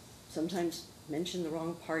parties sometimes mention the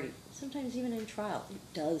wrong party. Sometimes even in trial,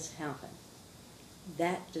 it does happen.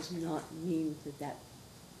 That does not mean that that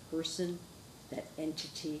person, that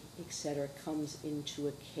entity, etc., comes into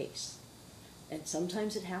a case. And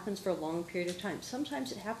sometimes it happens for a long period of time.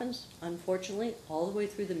 Sometimes it happens, unfortunately, all the way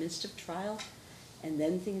through the midst of trial, and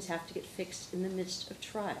then things have to get fixed in the midst of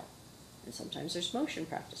trial. And sometimes there's motion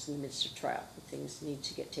practice in the midst of trial, and things need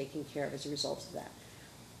to get taken care of as a result of that.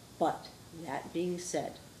 But, that being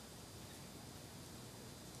said,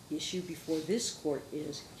 the issue before this court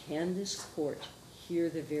is, can this court hear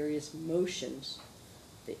the various motions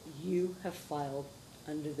that you have filed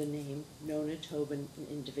under the name Nona Tobin, an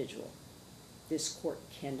individual? This court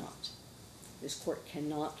cannot. This court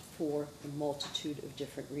cannot for a multitude of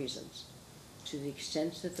different reasons. To the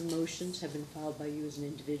extent that the motions have been filed by you as an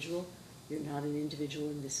individual, you're not an individual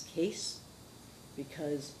in this case,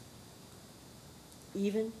 because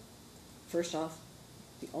even, first off,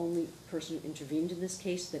 the only person who intervened in this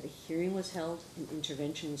case, that a hearing was held and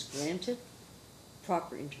intervention was granted,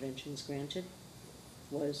 proper intervention was granted,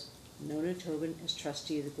 was Nona Tobin as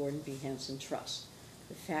trustee of the Gordon B. Hanson Trust.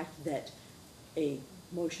 The fact that a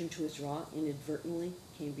motion to withdraw inadvertently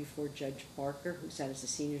came before Judge Barker, who sat as a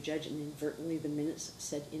senior judge, and inadvertently the minutes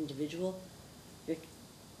said individual. The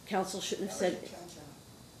counsel shouldn't have said,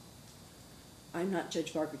 I'm not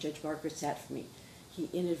Judge Barker. Judge Barker sat for me. He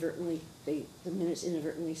inadvertently, the minutes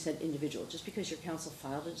inadvertently said individual. Just because your counsel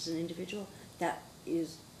filed it as an individual, that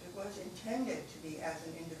is... It was intended to be as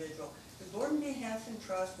an individual. The Gordon B. Hanson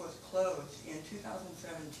Trust was closed in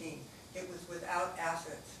 2017. It was without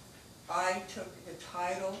assets. I took the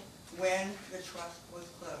title when the trust was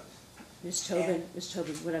closed. Ms.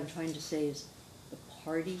 Tobin, what I'm trying to say is the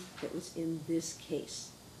party that was in this case,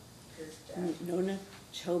 Nona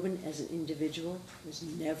Tobin as an individual was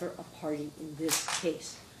never a party in this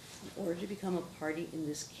case. In order to become a party in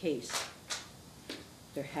this case,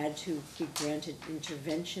 there had to be granted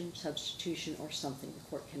intervention, substitution, or something. The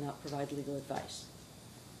court cannot provide legal advice.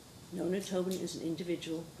 Nona Tobin as an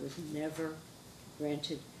individual was never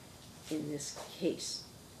granted in this case.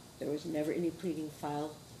 There was never any pleading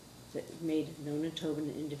filed that made Nona Tobin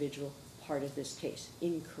an individual part of this case.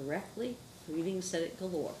 Incorrectly, pleadings said it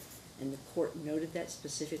galore, and the court noted that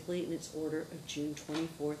specifically in its order of June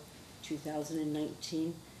 24th,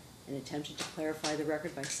 2019, and attempted to clarify the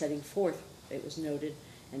record by setting forth it was noted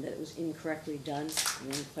and that it was incorrectly done,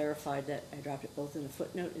 and then clarified that. I dropped it both in the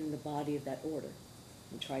footnote and in the body of that order,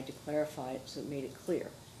 and tried to clarify it so it made it clear.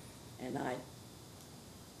 And I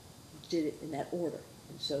did it in that order.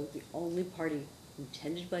 And so the only party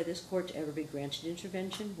intended by this court to ever be granted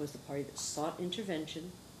intervention was the party that sought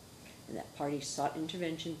intervention, and that party sought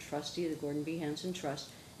intervention, trustee of the Gordon B. Hanson Trust,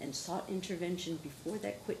 and sought intervention before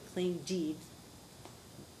that quitclaim deed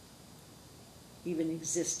even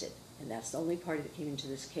existed. And that's the only party that came into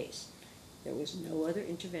this case. There was no other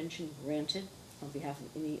intervention granted on behalf of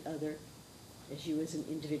any other as you as an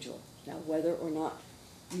individual. Now, whether or not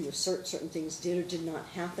you assert certain things did or did not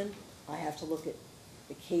happen, I have to look at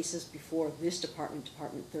the cases before this department,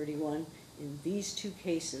 Department 31. In these two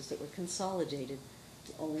cases that were consolidated,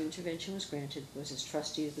 the only intervention was granted was as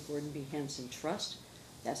trustee of the Gordon B. Hanson Trust.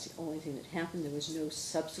 That's the only thing that happened. There was no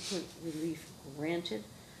subsequent relief granted.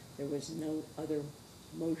 There was no other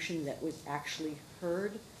motion that was actually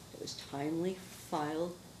heard, that was timely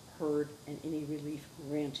filed, heard, and any relief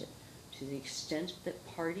granted. To the extent that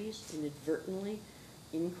parties inadvertently,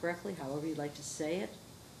 incorrectly, however you'd like to say it,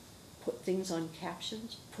 put things on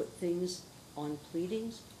captions, put things on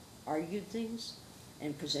pleadings, argued things,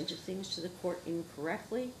 and presented things to the court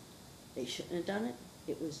incorrectly, they shouldn't have done it.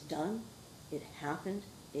 It was done. It happened.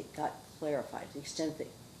 It got clarified. To the extent that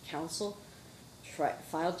counsel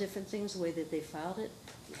filed different things the way that they filed it,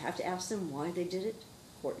 you have to ask them why they did it.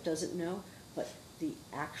 The court doesn't know, but the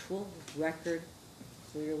actual record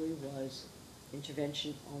clearly was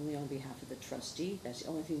intervention only on behalf of the trustee. That's the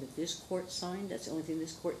only thing that this court signed. That's the only thing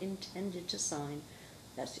this court intended to sign.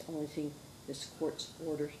 That's the only thing this court's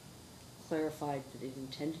order clarified that it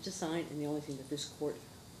intended to sign, and the only thing that this court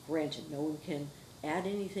granted. No one can add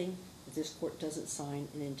anything that this court doesn't sign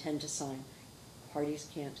and intend to sign. Parties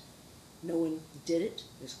can't. No one did it.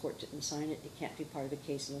 This court didn't sign it. It can't be part of the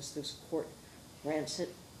case unless this court grants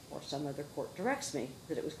it. or some other court directs me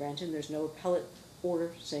that it was granted, and there's no appellate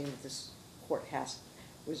order saying that this court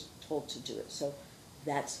was told to do it. So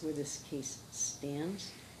that's where this case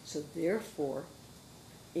stands. So therefore,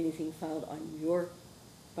 anything filed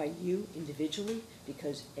by you individually,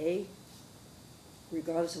 because A,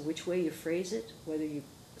 regardless of which way you phrase it, whether you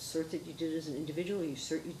assert that you did it as an individual or you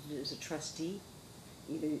assert you did it as a trustee,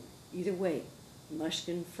 either way,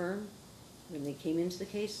 Mushkin firm, when they came into the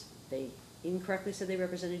case, they incorrectly said they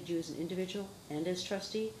represented you as an individual and as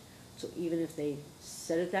trustee. So even if they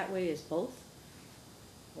said it that way as both,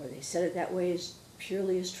 or they said it that way as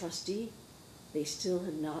purely as trustee, they still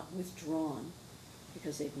have not withdrawn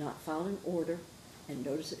because they've not filed an order and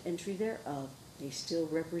notice of entry thereof. They still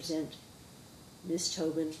represent Ms.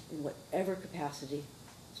 Tobin in whatever capacity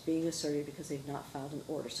is being asserted because they've not filed an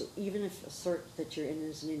order. So even if assert that you're in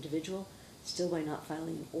as an individual, still by not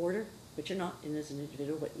filing an order, but you're not in as an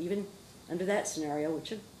individual, but even under that scenario,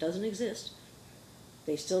 which doesn't exist,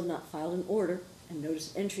 they still have not filed an order and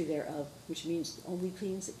notice of entry thereof, which means the only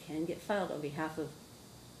pleadings that can get filed on behalf of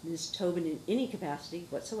Ms. Tobin in any capacity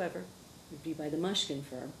whatsoever would be by the Mushkin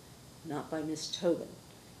firm, not by Ms. Tobin.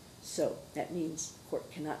 So that means the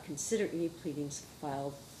court cannot consider any pleadings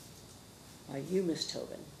filed by you, Ms.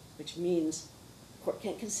 Tobin, which means the court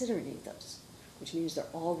can't consider any of those, which means they're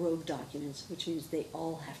all rogue documents, which means they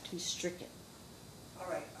all have to be stricken.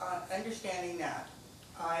 All right, understanding that,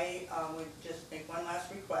 I would just make one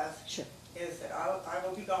last request. Sure. Is that I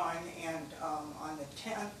will be gone, and on the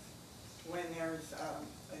 10th, when there's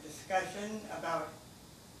a discussion about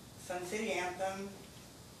Sun City Anthem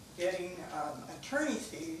getting attorney's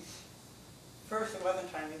fees, first, it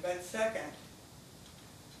wasn't timely, but second,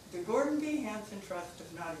 the Gordon B. Hanson Trust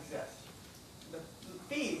does not exist. The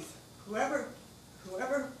fees, whoever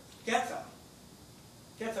gets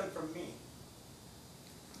them from me,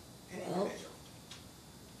 an individual.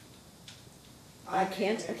 I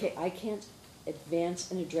can't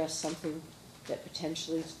advance and address something that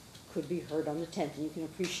potentially could be heard on the 10th, and you can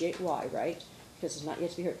appreciate why, right? Because it's not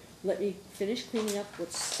yet to be heard. Let me finish cleaning up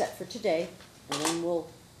what's set for today, and then we'll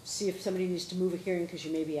see if somebody needs to move a hearing because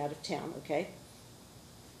you may be out of town, okay?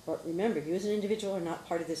 But remember, you as an individual are not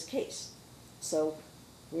part of this case. So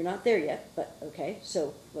we're not there yet, but okay,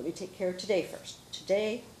 so let me take care of today first.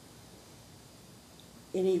 Today,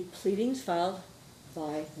 any pleadings filed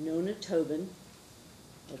by Nona Tobin,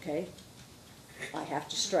 okay, I have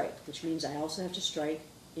to strike, which means I also have to strike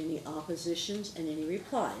any oppositions and any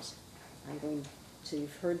replies. I'm going to,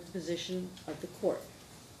 you've heard the position of the court.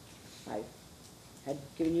 I had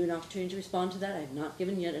given you an opportunity to respond to that. I have not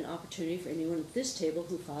given yet an opportunity for anyone at this table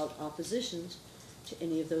who filed oppositions to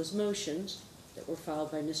any of those motions that were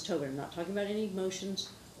filed by Ms. Tobin. I'm not talking about any motions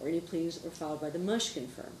or any pleadings that were filed by the Mushkin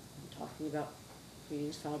firm. I'm talking about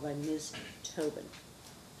pleadings filed by Ms. Tobin.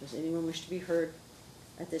 Does anyone wish to be heard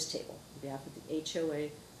at this table on behalf of the HOA?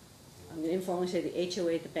 I'm going to informally say the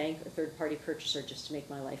HOA, the bank, or third-party purchaser, just to make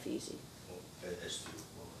my life easy.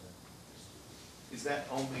 Is that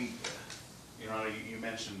only, Your Honor, you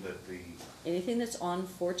mentioned that the... Anything that's on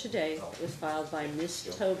for today was filed by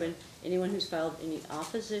Ms. Tobin. Anyone who's filed any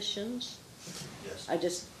oppositions?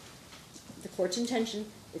 Yes. The court's intention,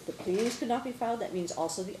 if the pleadings could not be filed, that means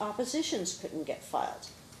also the oppositions couldn't get filed.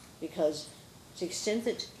 Because to the extent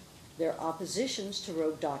that there are oppositions to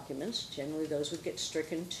rogue documents, generally those would get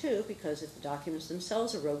stricken too, because if the documents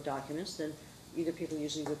themselves are rogue documents, then either people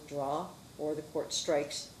usually withdraw or the court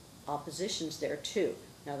strikes oppositions there too.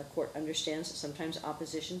 Now the court understands that sometimes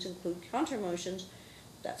oppositions include counter motions.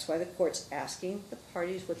 That's why the court's asking the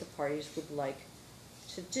parties what the parties would like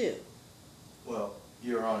to do. Well,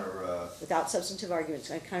 Your Honor... without substantive arguments.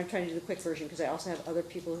 I'm kind of trying to do the quick version because I also have other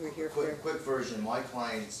people who are here for... Quick version, my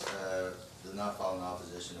clients did not file an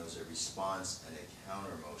opposition. It was a response and a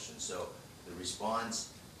counter motion. So the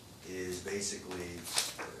response is basically...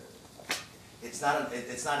 It's not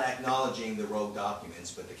acknowledging the rogue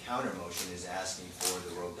documents, but the counter motion is asking for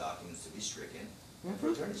the rogue documents to be stricken and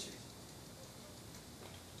for attorney's fees.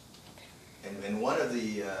 And one of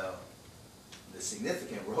the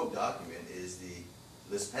significant rogue document is the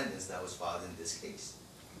list pendants that was filed in this case.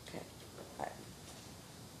 Okay.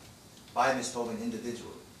 By Ms. Tobin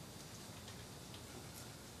individually.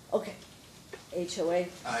 Okay. HOA.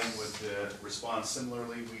 I would respond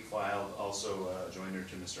similarly. We filed also a joiner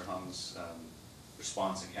to Mr. Hung's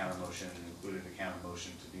response and counter motion, and included a counter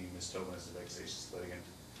motion to deem Ms. Tobin as a vexatious litigant.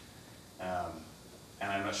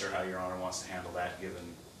 And I'm not sure how Your Honor wants to handle that,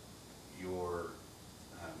 given your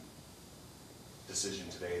decision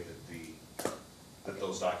today that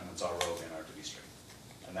those documents are rogue and are to be stricken.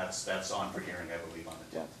 And that's on for hearing, I believe, on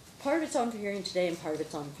the 10th. Part of it's on for hearing today, and part of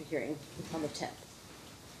it's on for hearing on the 10th.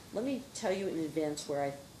 let me tell you in advance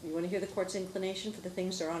where you want to hear the court's inclination for the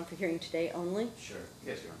things that are on for hearing today only? Sure.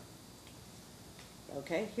 Yes, Your Honor.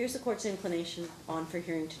 Okay, here's the court's inclination on for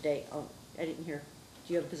hearing today. Oh, I didn't hear.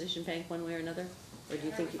 Do you have a position, Frank, one way or another? Or do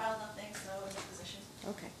you think We filed nothing, so in no position.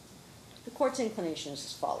 Okay. The court's inclination is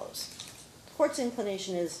as follows. The court's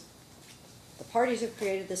inclination is the parties have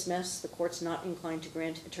created this mess. The court's not inclined to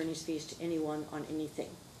grant attorney's fees to anyone on anything.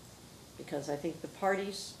 Because I think the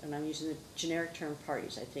parties, and I'm using the generic term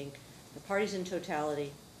parties, I think the parties in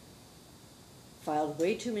totality filed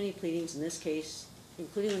way too many pleadings in this case,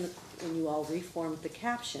 including when you all reformed the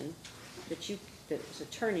caption, that as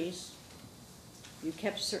attorneys, you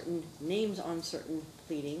kept certain names on certain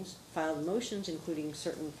pleadings, filed motions including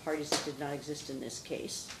certain parties that did not exist in this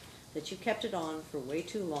case, that you kept it on for way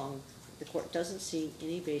too long. The court doesn't see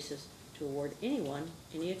any basis to award anyone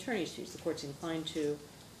any attorney's fees. The court's inclined to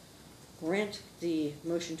grant the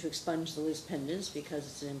motion to expunge the lis pendens because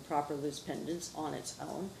it's an improper lis pendens on its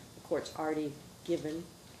own. The court's already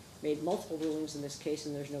made multiple rulings in this case,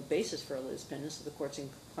 and there's no basis for a lis pendens, so the court's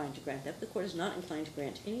inclined to grant that. But the court is not inclined to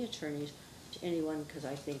grant any attorneys to anyone because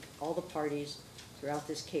I think all the parties throughout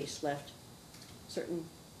this case left certain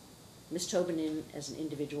Ms. Tobin in as an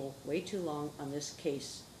individual way too long on this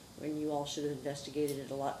case when you all should have investigated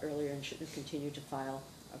it a lot earlier and shouldn't have continued to file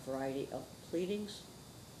a variety of pleadings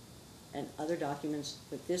and other documents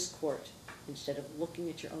with this court instead of looking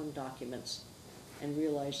at your own documents and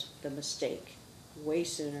realize the mistake way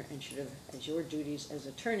sooner and should have as your duties as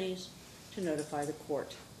attorneys to notify the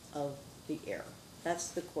court of the error. That's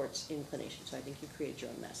the court's inclination, so I think you created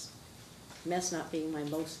your own mess. Mess not being my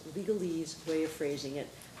most legalese way of phrasing it,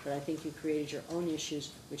 but I think you created your own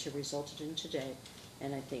issues which have resulted in today,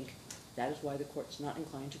 and I think that is why the court's not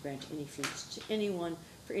inclined to grant any fees to anyone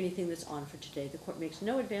for anything that's on for today. The court makes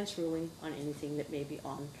no advance ruling on anything that may be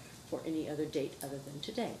on for any other date other than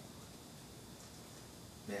today.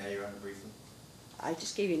 May I, Your Honor, briefly? I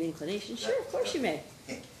just gave you an inclination. Sure, of course you may.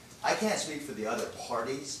 I can't speak for the other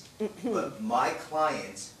parties, but my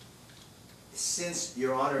client, since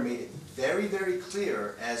Your Honor made it very, very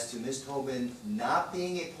clear as to Ms. Tobin not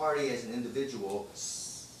being a party as an individual,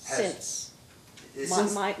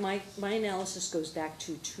 My analysis goes back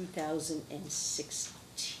to 2016.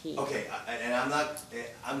 Okay, and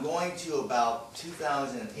I'm going to about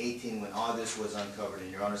 2018 when all this was uncovered,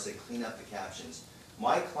 and Your Honor said clean up the captions.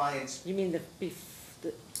 My client's... You mean you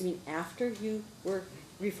mean after you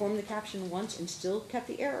reformed the caption once and still kept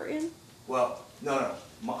the error in? Well, no.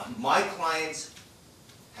 My clients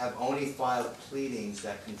have only filed pleadings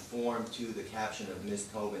that conform to the caption of Ms.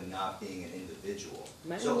 Tobin not being an individual.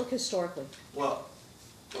 Might look historically. Well,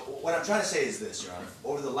 what I'm trying to say is this, Your Honor.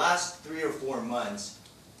 Over the last 3 or 4 months,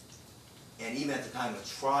 and even at the time of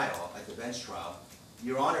trial, at the bench trial,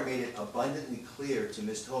 Your Honor made it abundantly clear to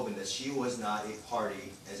Ms. Tobin that she was not a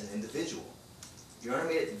party as an individual. Your Honor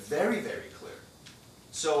made it very, very clear.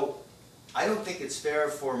 So I don't think it's fair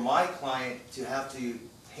for my client to have to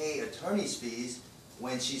pay attorney's fees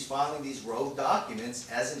when she's filing these rogue documents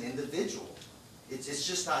as an individual. It's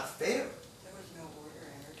just not fair. There was no order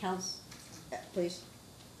entered. Counts, please.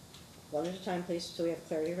 One at a time, please, so we have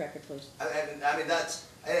clarity of record, please. I mean, that's,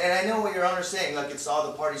 and I know what Your Honor's saying, like it's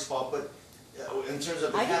all the party's fault, but in terms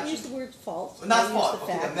of the I caption... didn't use the word fault. Well, not I fault, used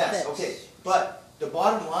the okay, fact a mess, that- okay. But the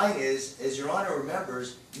bottom line is, as Your Honor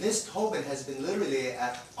remembers, Ms. Tobin has been literally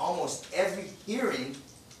at almost every hearing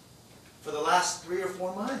for the last 3 or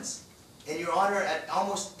 4 months. And Your Honor, at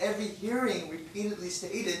almost every hearing, repeatedly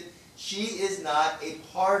stated she is not a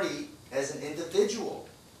party as an individual.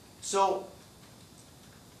 So,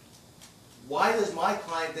 why does my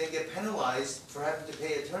client then get penalized for having to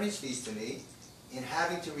pay attorney's fees to me in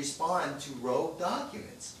having to respond to rogue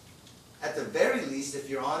documents? At the very least, if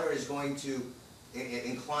Your Honor is going to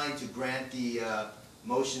inclined to grant the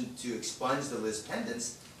motion to expunge the lis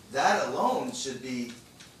pendens, that alone should be,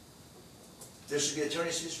 there should be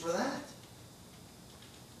attorney's fees for that.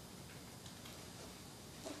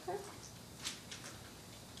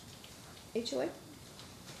 Okay. HOA?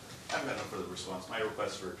 I've got no further response. My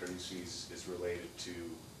request for attorney's fees is related to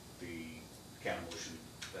the counter motion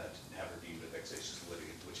that have her deemed a vexatious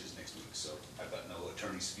litigant, which is next week. So I've got no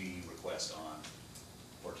attorney's fee request on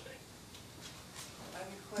for today.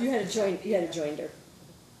 You had a joinder.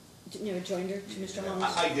 Didn't you have a joinder to Mr. Holmes?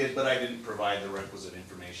 I did, but I didn't provide the requisite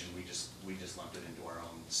information. We just lumped it into our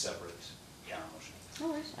own separate counter motion. No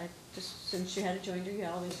worries. Since you had a joinder, you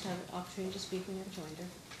always have an opportunity to speak when you have a joinder.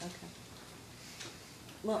 Okay.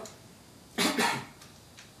 Well,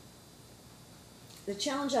 the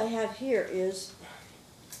challenge I have here is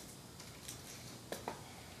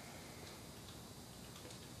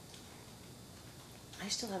I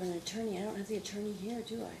still have an attorney. I don't have the attorney here,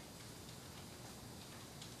 do I?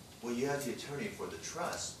 Well, you have the attorney for the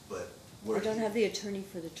trust, but I don't have the attorney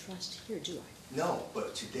for the trust here, do I? No,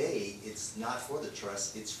 but today, it's not for the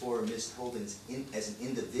trust, it's for Ms. Tobin's, as an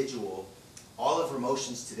individual. All of her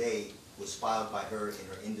motions today was filed by her in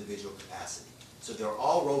her individual capacity. So they're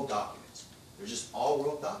all rogue documents. They're just all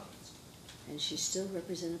rogue documents. And she's still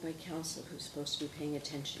represented by counsel who's supposed to be paying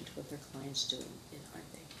attention to what their client's doing,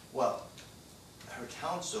 aren't they? Well, her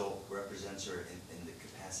counsel represents her in the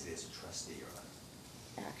capacity as a trustee, Your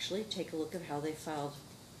Honor. Actually, take a look at how they filed.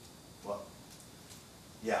 Well,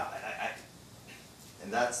 yeah,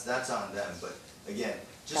 and that's on them, but again,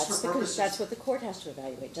 just for purposes. That's what the court has to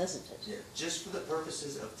evaluate, doesn't it? Yeah, just for the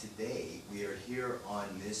purposes of today, we are here on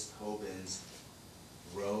Ms. Tobin's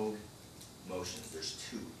rogue motions. There's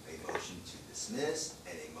two, a motion to dismiss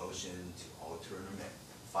and a motion to alter and amend,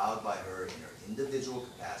 filed by her in her individual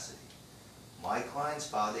capacity. My clients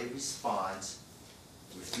filed a response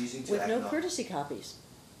refusing to With act no on. courtesy copies.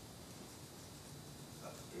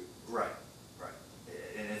 Right, right.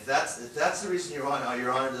 And if that's the reason Your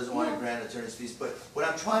Honor doesn't want to grant attorney's fees, but what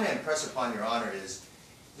I'm trying to impress upon Your Honor is,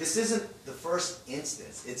 this isn't the first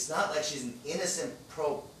instance. It's not like she's an innocent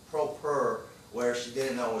pro per where she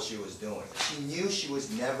didn't know what she was doing. She knew she was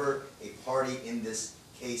never a party in this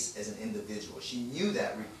case as an individual. She knew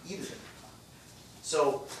that repeatedly.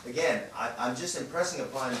 So, again, I'm just impressing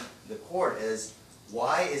upon the court as,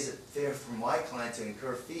 why is it fair for my client to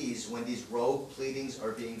incur fees when these rogue pleadings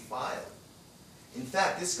are being filed? In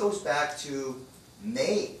fact, this goes back to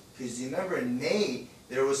May, because you remember in May,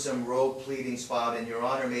 there was some rogue pleadings filed, and Your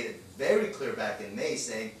Honor made it very clear back in May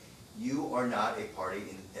saying, you are not a party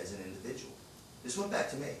as an individual. This went back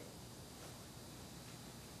to May.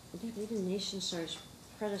 Yeah, even Nationstar's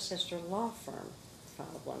predecessor law firm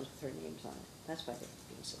filed one with their names on it. That's why they're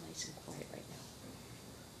being so nice and quiet right now.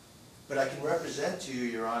 But I can represent to you,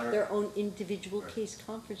 Your Honor. Their own individual Right. case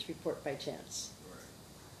conference report by chance.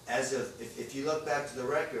 As of, if you look back to the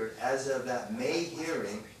record, as of that May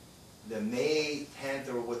hearing, the May 10th,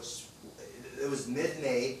 or it was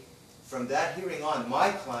mid-May, from that hearing on,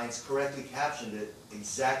 my clients correctly captioned it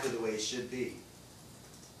exactly the way it should be.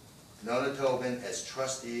 Nona Tobin as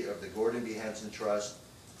trustee of the Gordon B. Hanson Trust,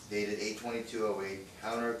 dated 8/22/08,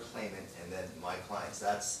 counter-claimant, and then my clients.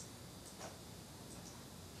 That's.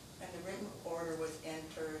 And the written order was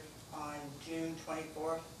entered on June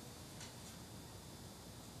 24th.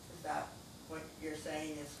 Is that what you're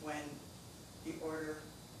saying is when the order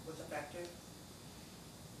was effective?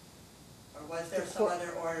 Or was there some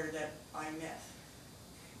other order that I missed?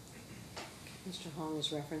 Mr. Hong is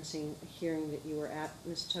referencing a hearing that you were at,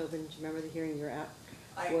 Ms. Tobin. Do you remember the hearing you were at?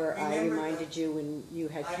 I Where I remember reminded you when you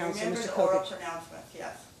had counsel, Mr. Kopich. I remember the oral pronouncements,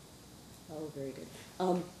 yes. Oh, very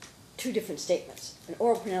good. Two different statements. An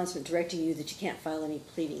oral pronouncement directing you that you can't file any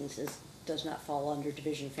pleadings does not fall under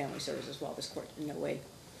Division of Family Services. Well, this court in no way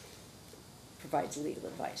provides legal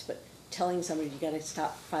advice, but telling somebody you got to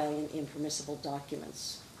stop filing impermissible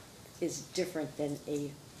documents is different than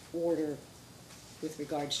a order with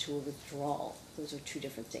regards to a withdrawal. Those are two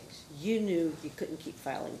different things. You knew you couldn't keep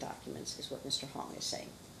filing documents, is what Mr. Hong is saying,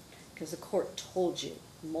 because the court told you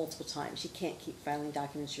multiple times you can't keep filing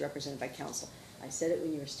documents. You're represented by counsel. I said it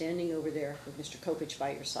when you were standing over there with Mr. Kopich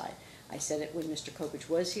by your side. I said it when Mr. Kopich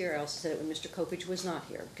was here. I also said it when Mr. Kopich was not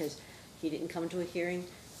here, because he didn't come to a hearing,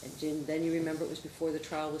 and then you remember it was before the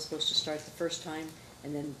trial was supposed to start the first time,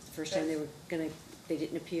 and then the first time they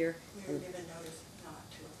didn't appear. We were given notice not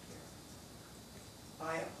to appear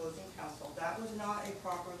by opposing counsel. That was not a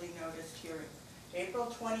properly noticed hearing. April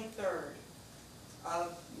 23rd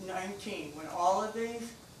of 19, when all of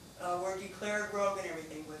these were declared rogue and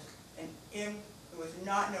everything, it was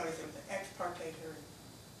not noticed. It was an ex parte hearing.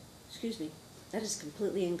 Excuse me, that is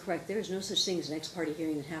completely incorrect. There is no such thing as an ex parte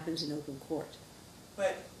hearing that happens in open court.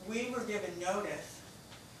 But we were given notice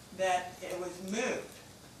that it was moved.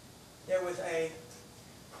 There was a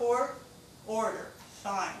court order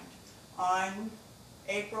signed on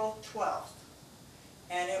April 12th,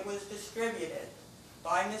 and it was distributed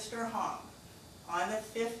by Mr. Hong on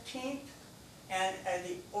the 15th, and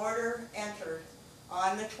the order entered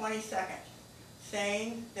on the 22nd,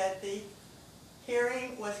 saying that the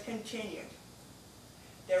hearing was continued.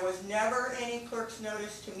 There was never any clerk's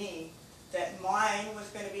notice to me that mine was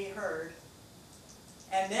going to be heard,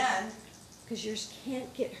 and then... Because yours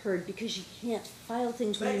can't get heard because you can't file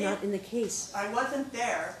things when you're not in the case. I wasn't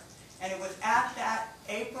there, and it was at that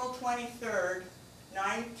April 23rd,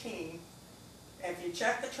 19, if you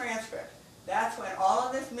check the transcript, that's when all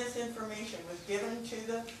of this misinformation was given to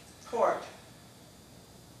the court.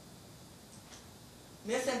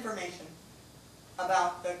 Misinformation.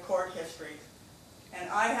 about the court history. And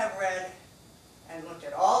I have read and looked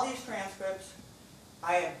at all these transcripts.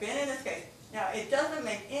 I have been in this case. Now, it doesn't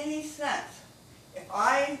make any sense. If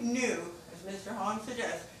I knew, as Mr. Hong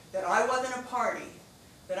suggests, that I wasn't a party,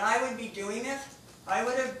 that I would be doing this, I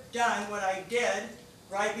would have done what I did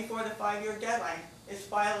right before the 5-year deadline, is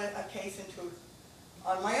file a case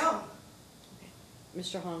on my own.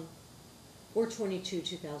 Mr. Hong,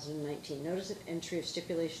 4/22/2019, notice of entry of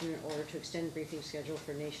stipulation in order to extend briefing schedule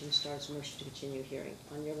for Nationstar's motion to continue hearing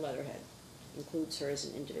on your letterhead. Includes her as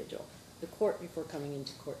an individual. The court, before coming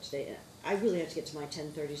into court today, and I really have to get to my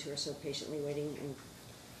 1030s who are so patiently waiting, and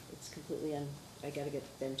it's completely I gotta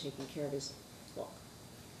get them taken care of as well.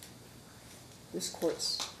 This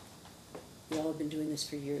court's, we all have been doing this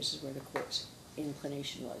for years, is where the court's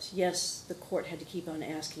inclination was. Yes, the court had to keep on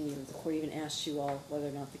asking you. The court even asked you all whether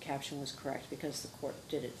or not the caption was correct because the court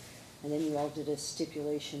did it. And then you all did a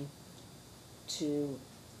stipulation to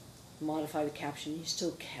modify the caption. You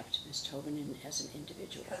still kept Ms. Tobin in as an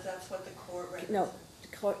individual. Because that's what the court recommended. No,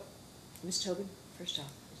 the court, Ms. Tobin, first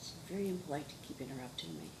off, it's very impolite to keep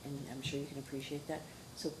interrupting me, and I'm sure you can appreciate that.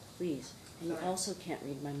 So please, and you Sorry. also can't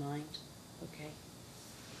read my mind, okay?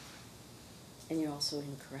 And you're also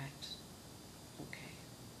incorrect. Okay.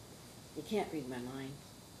 You can't read my mind,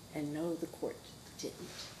 and no, the court didn't.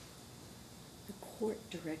 The court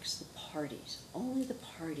directs the parties, only the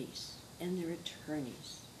parties and their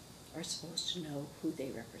attorneys are supposed to know who they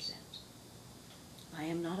represent. I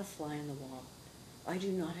am not a fly on the wall. I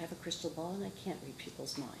do not have a crystal ball, and I can't read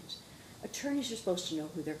people's minds. Attorneys are supposed to know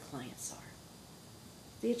who their clients are.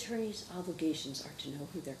 The attorney's obligations are to know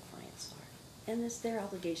who their clients are, and it's their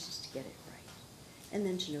obligations to get it right, and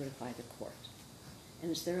then to notify the court.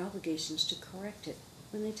 And it's their obligations to correct it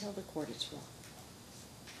when they tell the court it's wrong.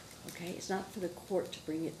 Okay? It's not for the court to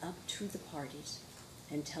bring it up to the parties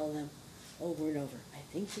and tell them over and over, I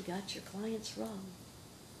think you got your clients wrong.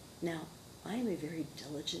 Now, I am a very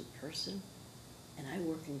diligent person, and I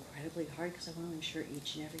work incredibly hard because I want to ensure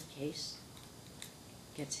each and every case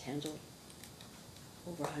gets handled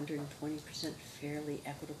over 120% fairly,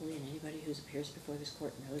 equitably, and anybody who appears before this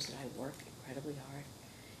court knows that I work incredibly hard.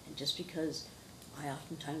 And just because I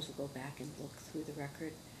oftentimes will go back and look through the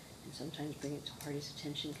record and sometimes bring it to parties'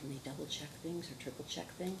 attention, can they double check things or triple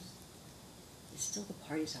check things? It's still the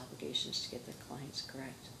parties' obligations to get their clients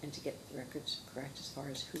correct and to get the records correct as far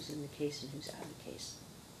as who's in the case and who's out of the case.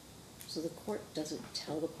 So the court doesn't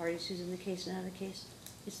tell the parties who's in the case and out of the case.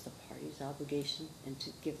 It's the party's obligation and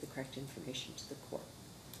to give the correct information to the court.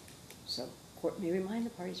 So court may remind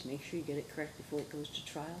the parties, make sure you get it correct before it goes to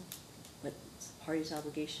trial, but it's the party's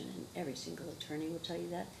obligation, and every single attorney will tell you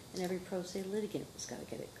that, and every pro se litigant has got to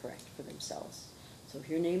get it correct for themselves. So if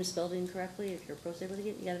your name is spelled incorrectly, if you're a pro se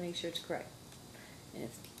litigant, you got to make sure it's correct. And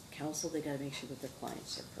if counsel, they got to make sure that their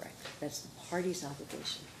clients are correct. That's the party's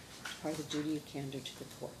obligation. It's part of the duty of candor to the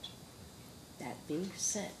court. That being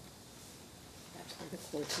said, that's where the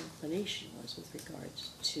court's inclination was with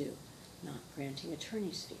regards to not granting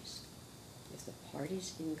attorney's fees. If the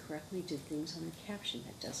parties incorrectly did things on the caption,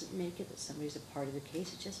 that doesn't make it that somebody's a part of the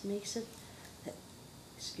case. It just makes it that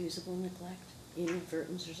excusable neglect,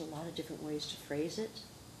 inadvertence. There's a lot of different ways to phrase it.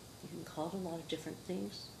 You can call it a lot of different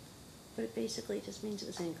things, but it basically just means it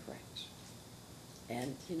was incorrect.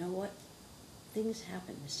 And you know what? Things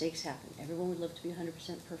happen. Mistakes happen. Everyone would love to be 100%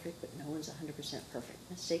 perfect, but no one's 100% perfect.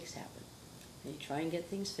 Mistakes happen. And you try and get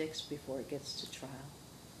things fixed before it gets to trial.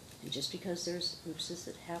 And just because there's oopses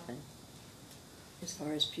that happen, as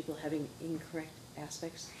far as people having incorrect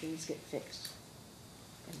aspects, things get fixed.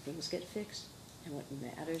 And things get fixed, and what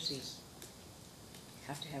matters is you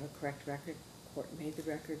have to have a correct record. The court made the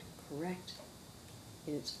record correct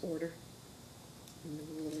in its order in the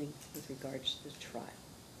ruling with regards to the trial.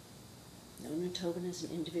 Nona Tobin as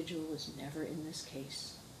an individual was never in this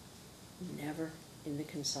case, never in the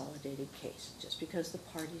consolidated case. Just because the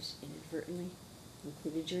parties inadvertently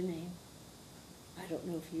included your name, I don't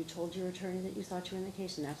know if you told your attorney that you thought you were in the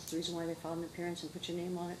case and that's the reason why they filed an appearance and put your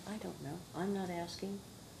name on it. I don't know. I'm not asking.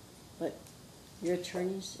 But your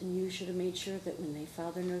attorneys and you should have made sure that when they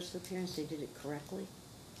filed their notice of appearance, they did it correctly.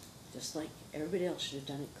 Just like everybody else should have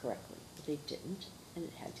done it correctly. But they didn't, and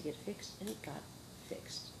it had to get fixed, and it got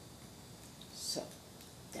fixed. So,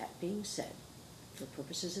 that being said, for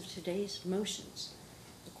purposes of today's motions,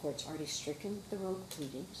 the court's already stricken the rogue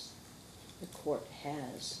pleadings. The court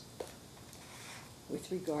has,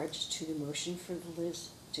 with regards to the motion for the Liz,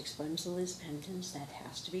 to expunge the Liz pendants, that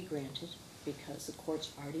has to be granted because the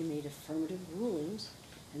court's already made affirmative rulings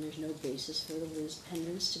and there's no basis for the Liz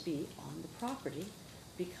pendants to be on the property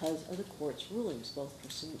because of the court's rulings, both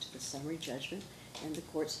pursuant to the summary judgment and the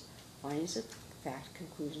court's findings of fact,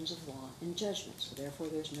 conclusions of law, and judgment. So therefore,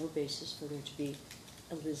 there's no basis for there to be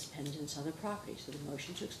a lis pendens on the property. So the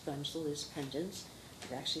motion to expunge the lis pendens,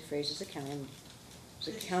 it actually phrases a counter,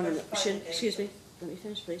 excuse me, let me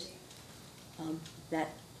finish, please. That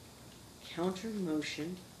counter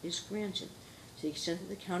motion is granted. To the extent that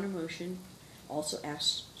the counter motion also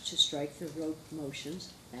asks to strike the rogue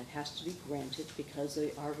motions, that has to be granted because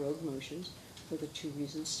they are rogue motions for the two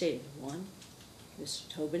reasons stated. One, Ms.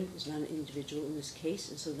 Tobin is not an individual in this case,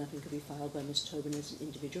 and so nothing could be filed by Ms. Tobin as an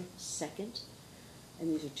individual. Second,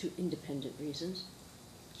 and these are two independent reasons,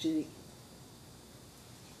 the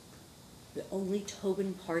only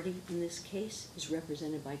Tobin party in this case is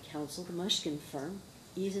represented by counsel, the Mushkin firm,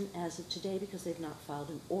 even as of today, because they've not filed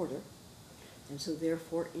an order. And so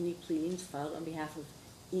therefore, any pleadings filed on behalf of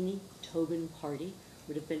any Tobin party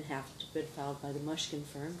would have been filed by the Mushkin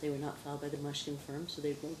firm. They were not filed by the Mushkin firm, so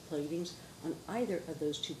they've no pleadings on either of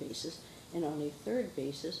those two bases. And on a third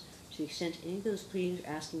basis, to the extent any of those pleadings are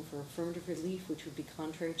asking for affirmative relief, which would be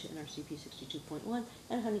contrary to NRCP 62.1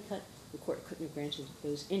 and Honeycutt, the court couldn't have granted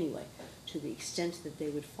those anyway. To the extent that they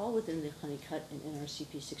would fall within the Honeycutt and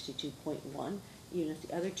NRCP 62.1, even if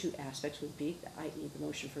the other two aspects would be, i.e. the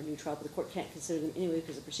motion for a new trial, but the court can't consider them anyway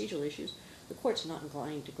because of procedural issues, the court's not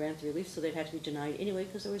inclined to grant the relief, so they'd have to be denied anyway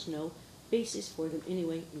because there was no basis for them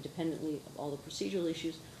anyway, independently of all the procedural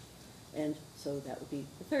issues, and so that would be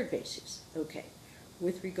the third basis. Okay.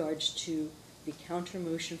 With regards to the counter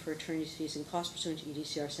motion for attorney's fees and costs pursuant to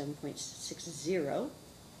EDCR 7.60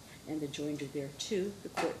 and the joinder thereto, the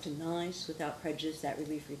court denies without prejudice that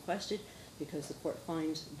relief requested because the court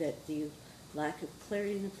finds that the lack of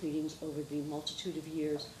clarity in the pleadings over the multitude of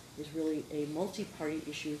years is really a multi-party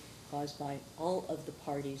issue caused by all of the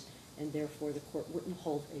parties, and therefore the court wouldn't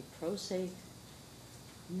hold a pro se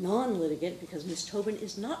non-litigant, because Ms. Tobin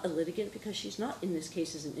is not a litigant because she's not in this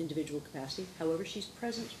case as an individual capacity. However, she's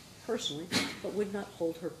present personally, but would not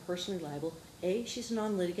hold her personally liable. A, she's a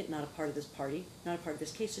non-litigant, not a part of this party, not a part of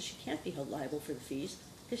this case, so she can't be held liable for the fees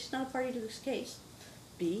because she's not a party to this case.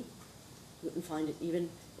 B, wouldn't find it even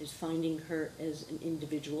as finding her as an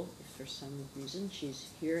individual if for some reason she's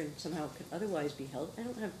here and somehow could otherwise be held. I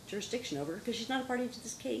don't have jurisdiction over her because she's not a party to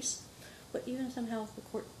this case. But even if somehow the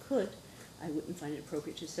court could, I wouldn't find it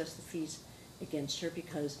appropriate to assess the fees against her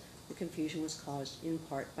because the confusion was caused in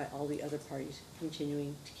part by all the other parties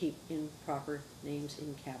continuing to keep improper names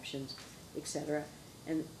in captions, etc.,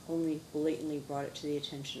 and only blatantly brought it to the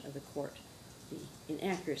attention of the court, the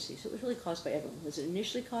inaccuracy. So it was really caused by everyone. Was it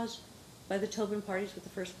initially caused by the Tobin parties with the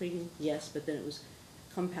first pleading? Yes, but then it was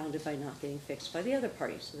compounded by not getting fixed by the other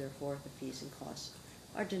parties, so therefore the fees and costs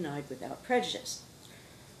are denied without prejudice.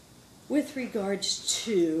 With regards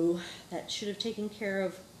to, that should have taken care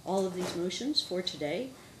of all of these motions for today,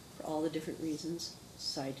 for all the different reasons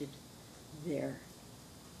cited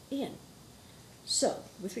therein. So,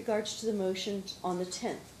 with regards to the motions on the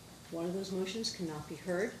 10th, one of those motions cannot be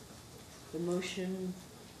heard. The motion,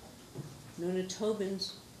 Nona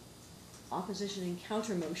Tobin's opposition and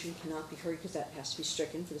counter motion cannot be heard because that has to be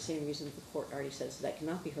stricken for the same reason that the court already says that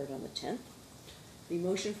cannot be heard on the 10th. The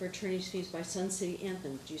motion for attorney's fees by Sun City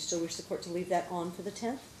Anthem, do you still wish the court to leave that on for the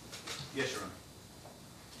 10th? Yes, Your Honor.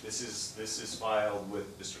 This is filed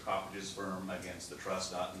with Mr. Copperage's firm against the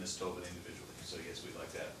trust, not Ms. Tobin individually. So yes, we'd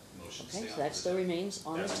like that motion to stay on. Okay, so that still remains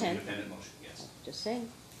on the 10th. That's an independent motion, yes. Just saying,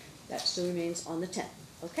 that still remains on the 10th,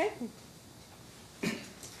 okay?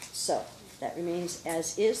 So, that remains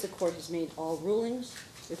as is. The court has made all rulings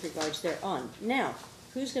with regards thereon. Now,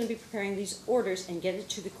 who's going to be preparing these orders and get it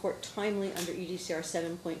to the court timely under EDCR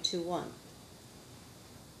 7.21?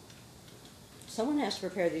 Someone has to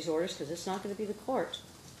prepare these orders because it's not going to be the court.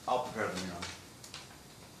 I'll prepare them, Your Honor.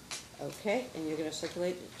 Okay, and you're going to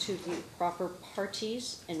circulate it to the proper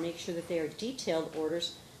parties and make sure that they are detailed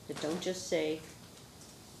orders that don't just say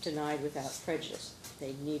denied without prejudice.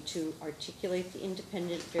 They need to articulate the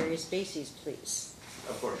independent various bases, please.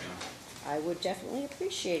 Of course, Your Honor. I would definitely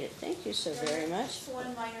appreciate it. Thank you so very much. Just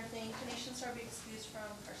one minor thing, can Nationstar be excused from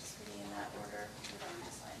participating in that order? We don't need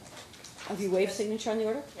to sign. Have you waived signature on the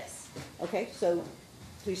order? Yes. Okay, so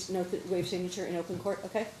please note that waive signature in open court,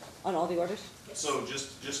 okay, on all the orders? Yes. So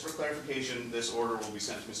just for clarification, this order will be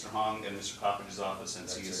sent to Mr. Hong and Mr. Copperage's office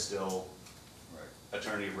since he is still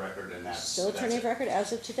attorney of record, and that's... Still attorney of record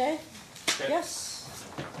as of today? Okay. Yes.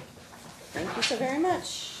 Thank you so very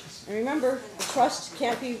much. And remember, the trust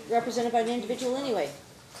can't be represented by an individual anyway.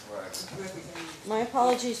 Right. My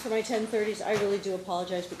apologies for my 10:30s. I really do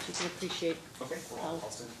apologize, but you can appreciate. Okay, well,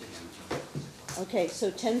 I'll send it again. Okay,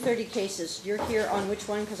 so 10:30 cases. You're here on which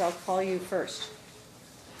one? Because I'll call you first.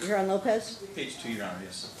 You're here on Lopez? Page 2, Your Honor,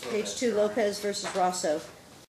 yes. Page 2, Lopez versus Rosso.